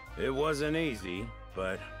 It wasn't easy,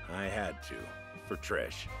 but I had to, for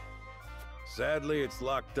Trish. Sadly, it's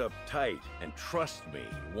locked up tight, and trust me,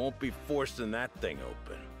 you won't be forcing that thing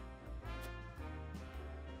open.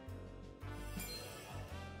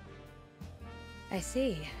 I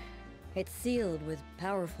see. It's sealed with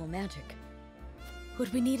powerful magic.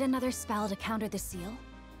 Would we need another spell to counter the seal?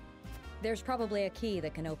 There's probably a key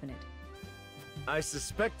that can open it. I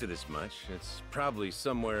suspected as much. It's probably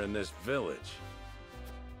somewhere in this village.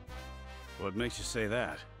 What makes you say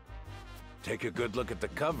that? Take a good look at the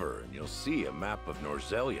cover, and you'll see a map of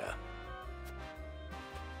Norzelia.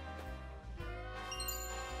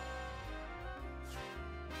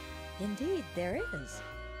 Indeed, there is.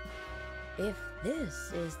 If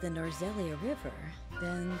this is the Norzelia River,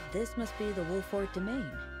 then this must be the Wolfort Domain.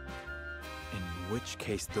 In which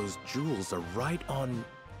case, those jewels are right on...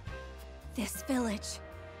 this village.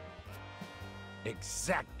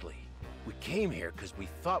 Exactly. We came here because we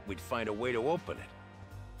thought we'd find a way to open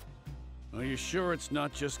it. Are you sure it's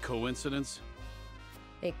not just coincidence?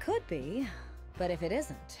 It could be, but if it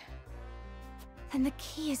isn't... then the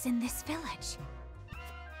key is in this village.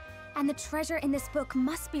 And the treasure in this book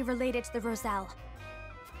must be related to the Roselle.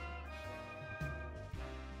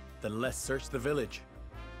 Then let's search the village.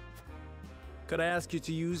 Could I ask you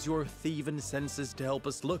to use your thieving senses to help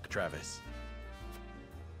us look, Travis?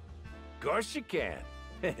 Of course you can.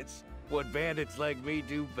 It's what bandits like me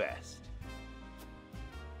do best.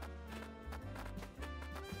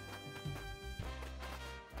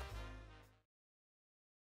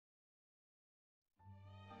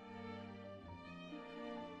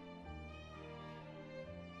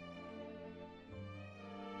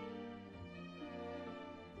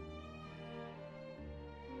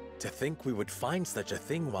 To think we would find such a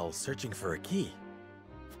thing while searching for a key.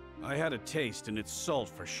 I had a taste, and it's salt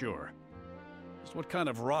for sure. Just what kind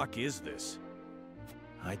of rock is this?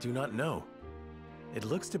 I do not know. It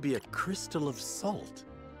looks to be a crystal of salt.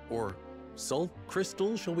 Or salt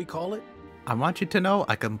crystal, shall we call it? I want you to know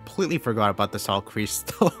I completely forgot about the salt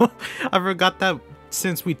crystal. I forgot that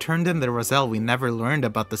since we turned in the Roselle, we never learned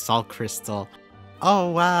about the salt crystal.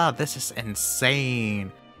 Oh wow, this is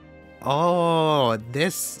insane. Oh,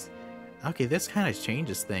 this... Okay, this kind of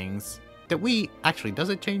changes things. Actually, does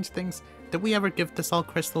it change things? Did we ever give the salt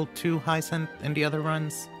crystal to Hyacinth in the other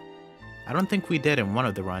runs? I don't think we did in one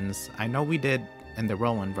of the runs. I know we did in the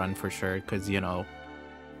Roland run for sure, because, you know,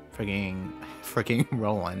 freaking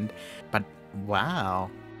Roland. But wow,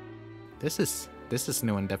 this is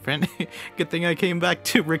new and different. Good thing I came back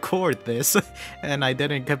to record this, and I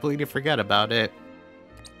didn't completely forget about it.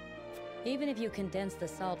 Even if you condense the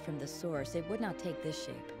salt from the source, it would not take this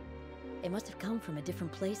shape. It must have come from a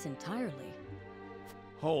different place entirely.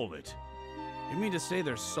 Hold it. You mean to say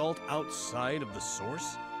there's salt outside of the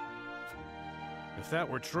source? If that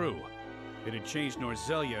were true, it'd change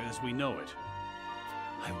Norzelia as we know it.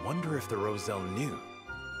 I wonder if the Roselle knew.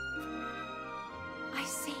 I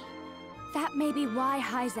see. That may be why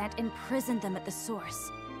Hyzant imprisoned them at the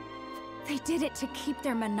source. They did it to keep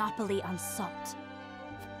their monopoly on salt.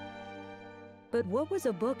 But what was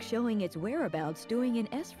a book showing its whereabouts doing in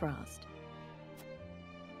Aesfrost?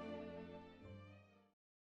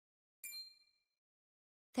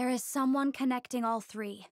 There is someone connecting all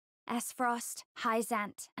three. Aesfrost,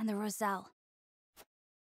 Hyzant, and the Roselle.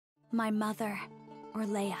 My mother,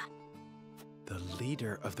 Orlea. The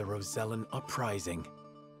leader of the Rosellan uprising.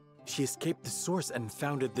 She escaped the source and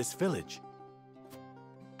founded this village.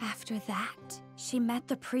 After that, she met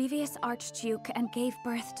the previous Archduke and gave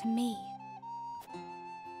birth to me.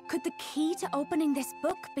 Could the key to opening this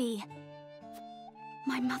book be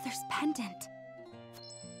my mother's pendant?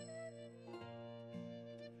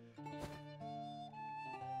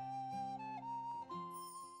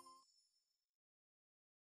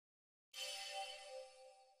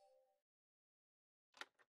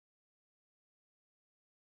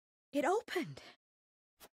 It opened.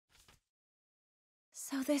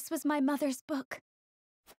 So this was my mother's book.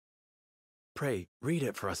 Pray, read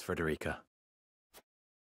it for us, Frederica.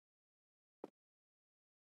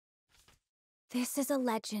 This is a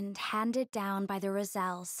legend handed down by the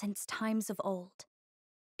Roselle since times of old.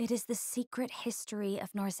 It is the secret history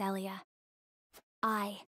of Norzelia.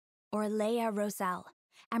 I, Orlea Roselle,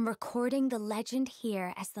 am recording the legend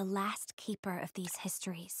here as the last keeper of these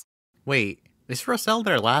histories. Wait, is Roselle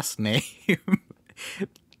their last name?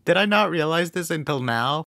 Did I not realize this until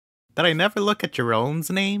now? Did I never look at Jerome's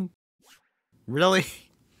name? Really?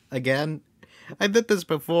 Again? I did this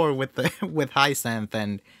before with Hyacinth,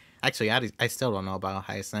 and actually I still don't know about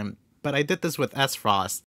Hyacinth, but I did this with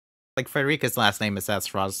Aesfrost. Like, Frederica's last name is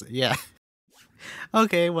Aesfrost, yeah.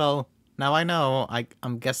 Okay, well, now I know.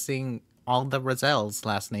 I'm guessing all the Roselle's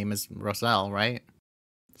last name is Roselle, right?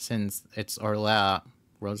 Since it's Orlea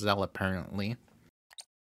Roselle, apparently.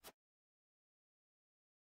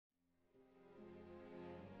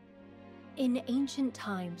 In ancient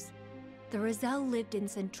times, the Roselle lived in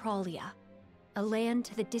Centralia, a land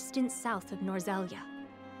to the distant south of Norzelia.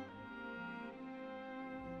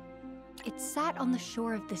 It sat on the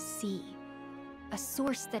shore of the sea, a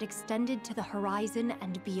source that extended to the horizon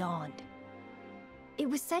and beyond. It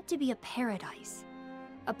was said to be a paradise,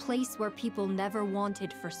 a place where people never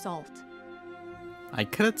wanted for salt. I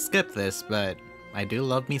could skip this, but I do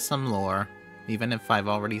love me some lore, even if I've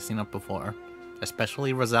already seen it before.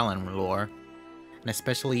 Especially Rosellan lore. And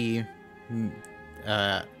especially...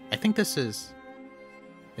 I think this is...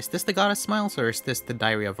 Is this the Goddess Smiles, or is this the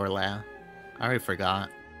Diary of Orlea? I already forgot.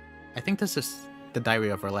 I think this is the Diary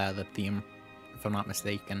of Orlea, the theme, if I'm not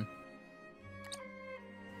mistaken.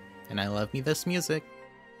 And I love me this music.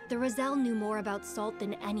 The Roselle knew more about salt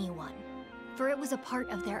than anyone, for it was a part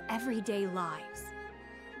of their everyday lives.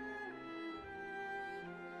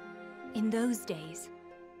 In those days,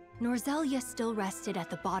 Norzelia still rested at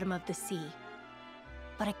the bottom of the sea,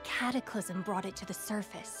 but a cataclysm brought it to the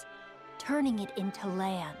surface, turning it into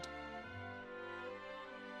land.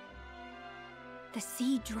 The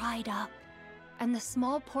sea dried up, and the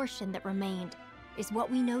small portion that remained is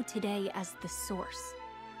what we know today as the source.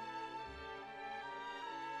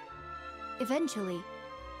 Eventually,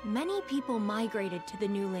 many people migrated to the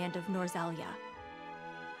new land of Norzelia.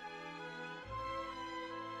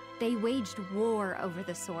 They waged war over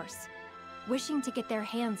the source, wishing to get their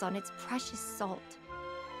hands on its precious salt.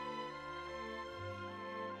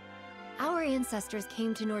 Our ancestors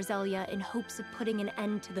came to Norzelia in hopes of putting an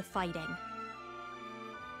end to the fighting.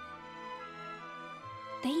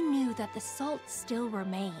 They knew that the salt still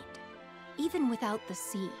remained, even without the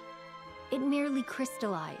sea. It merely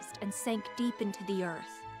crystallized and sank deep into the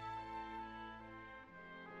earth.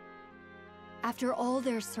 After all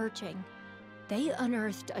their searching, They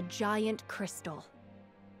unearthed a giant crystal.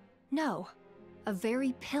 No, a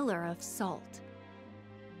very pillar of salt.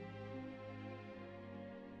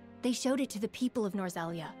 They showed it to the people of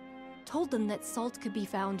Norzelia, told them that salt could be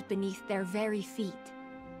found beneath their very feet.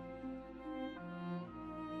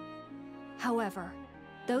 However,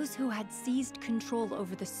 those who had seized control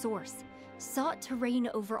over the source sought to reign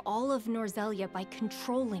over all of Norzelia by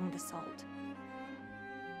controlling the salt.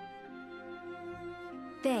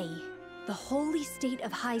 They, the holy state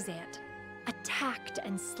of Hyzant, attacked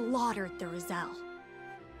and slaughtered the Roselle.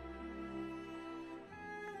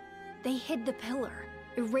 They hid the pillar,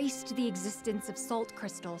 erased the existence of salt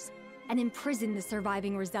crystals, and imprisoned the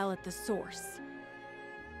surviving Roselle at the source.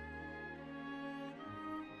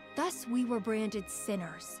 Thus we were branded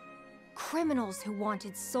sinners, criminals who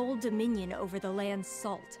wanted sole dominion over the land's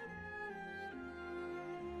salt.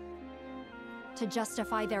 To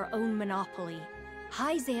justify their own monopoly,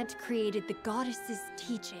 Hyzant created the goddess's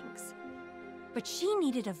teachings, but she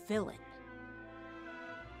needed a villain.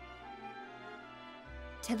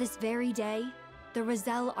 To this very day, the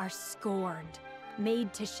Roselle are scorned,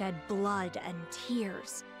 made to shed blood and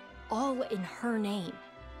tears, all in her name.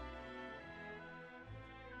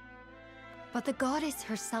 But the goddess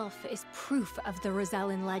herself is proof of the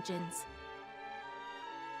Rosellan legends.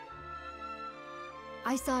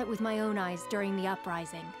 I saw it with my own eyes during the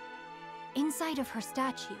uprising. Inside of her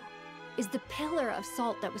statue is the pillar of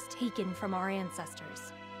salt that was taken from our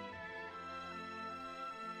ancestors.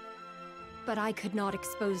 But I could not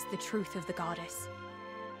expose the truth of the goddess.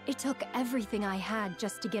 It took everything I had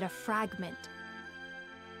just to get a fragment.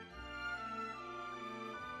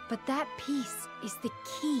 But that piece is the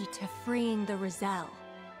key to freeing the Roselle.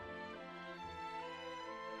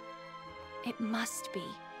 It must be.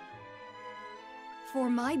 For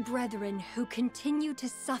my brethren who continue to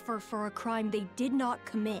suffer for a crime they did not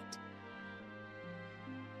commit.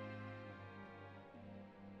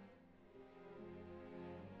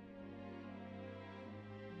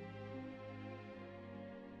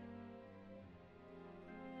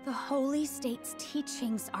 The Holy State's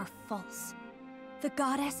teachings are false. The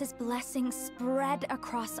goddess's blessing spread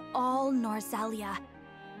across all Norzelia.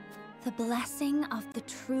 The blessing of the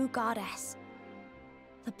true goddess.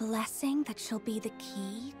 The blessing that shall be the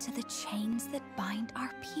key to the chains that bind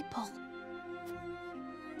our people.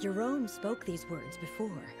 Jerome spoke these words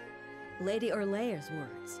before. Lady Orlea's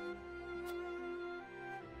words.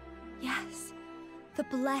 Yes. The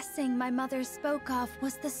blessing my mother spoke of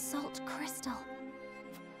was the salt crystal.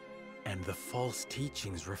 And the false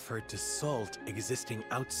teachings referred to salt existing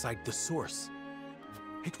outside the source.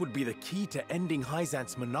 It would be the key to ending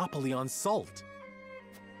Hyzant's monopoly on salt.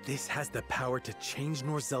 This has the power to change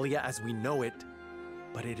Norzelia as we know it,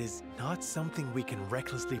 but it is not something we can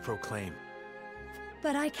recklessly proclaim.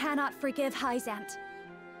 But I cannot forgive Hyzant.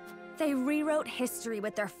 They rewrote history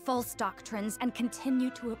with their false doctrines and continue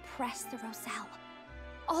to oppress the Roselle,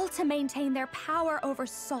 all to maintain their power over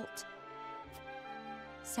salt.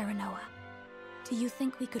 Serenoa, do you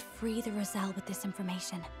think we could free the Roselle with this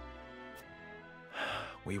information?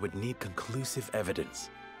 We would need conclusive evidence.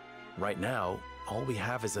 Right now, all we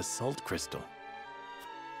have is a salt crystal.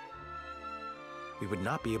 We would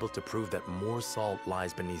not be able to prove that more salt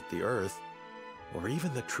lies beneath the earth, or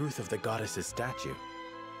even the truth of the goddess's statue.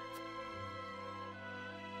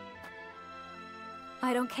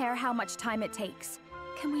 I don't care how much time it takes.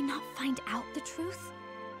 Can we not find out the truth?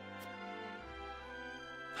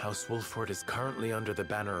 House Wolffort is currently under the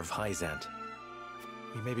banner of Hyzant.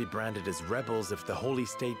 We may be branded as rebels if the Holy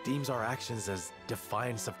State deems our actions as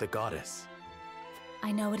defiance of the goddess.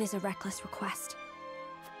 I know it is a reckless request,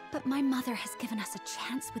 but my mother has given us a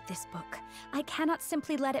chance with this book. I cannot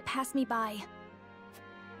simply let it pass me by.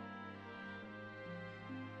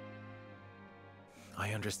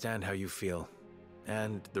 I understand how you feel,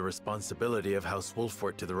 and the responsibility of House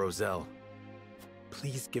Wolffort to the Roselle.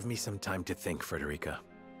 Please give me some time to think, Frederica.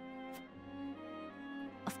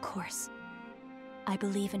 Of course. I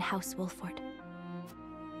believe in House Wolffort.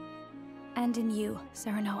 And in you,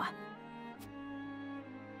 Serenoa.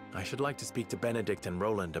 I should like to speak to Benedict and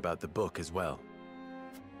Roland about the book as well.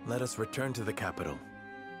 Let us return to the capital.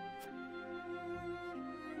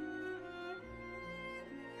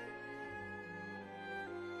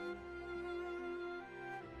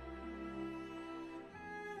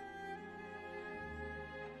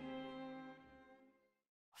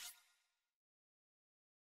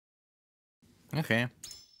 Okay.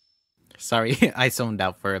 Sorry, I zoned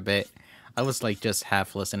out for a bit. I was like just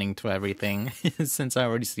half listening to everything since I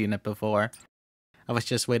already seen it before. I was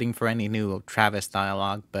just waiting for any new Travis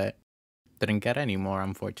dialogue, but didn't get any more,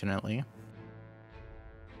 unfortunately.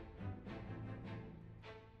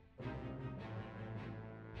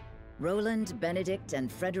 Roland, Benedict,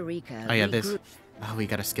 and Frederica. Oh yeah, Oh, we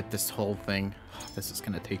gotta skip this whole thing. Oh, this is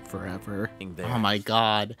gonna take forever. Oh my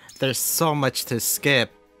god, there's so much to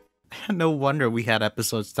skip. No wonder we had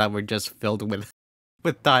episodes that were just filled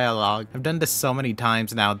with dialogue. I've done this so many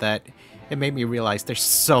times now that it made me realize there's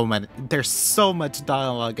so much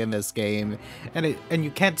dialogue in this game, and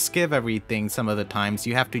you can't skip everything. Some of the times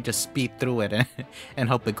you have to just speed through it and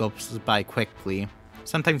hope it goes by quickly.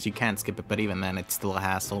 Sometimes you can't skip it, but even then it's still a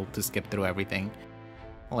hassle to skip through everything.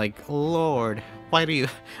 Like, Lord, why do you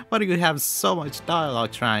have so much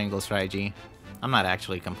dialogue, Triangle Strategy? I'm not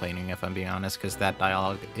actually complaining, if I'm being honest, because that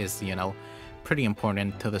dialogue is, you know, pretty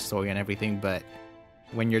important to the story and everything, but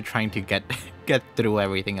when you're trying to get through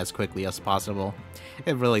everything as quickly as possible,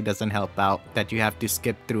 it really doesn't help out that you have to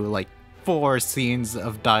skip through like 4 scenes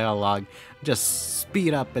of dialogue. Just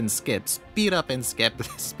speed up and skip, speed up and skip,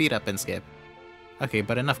 speed up and skip. Okay,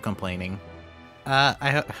 but enough complaining.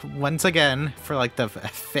 Once again, for like the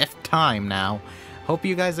 5th time now, hope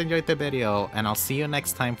you guys enjoyed the video, and I'll see you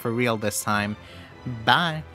next time for real this time. Bye!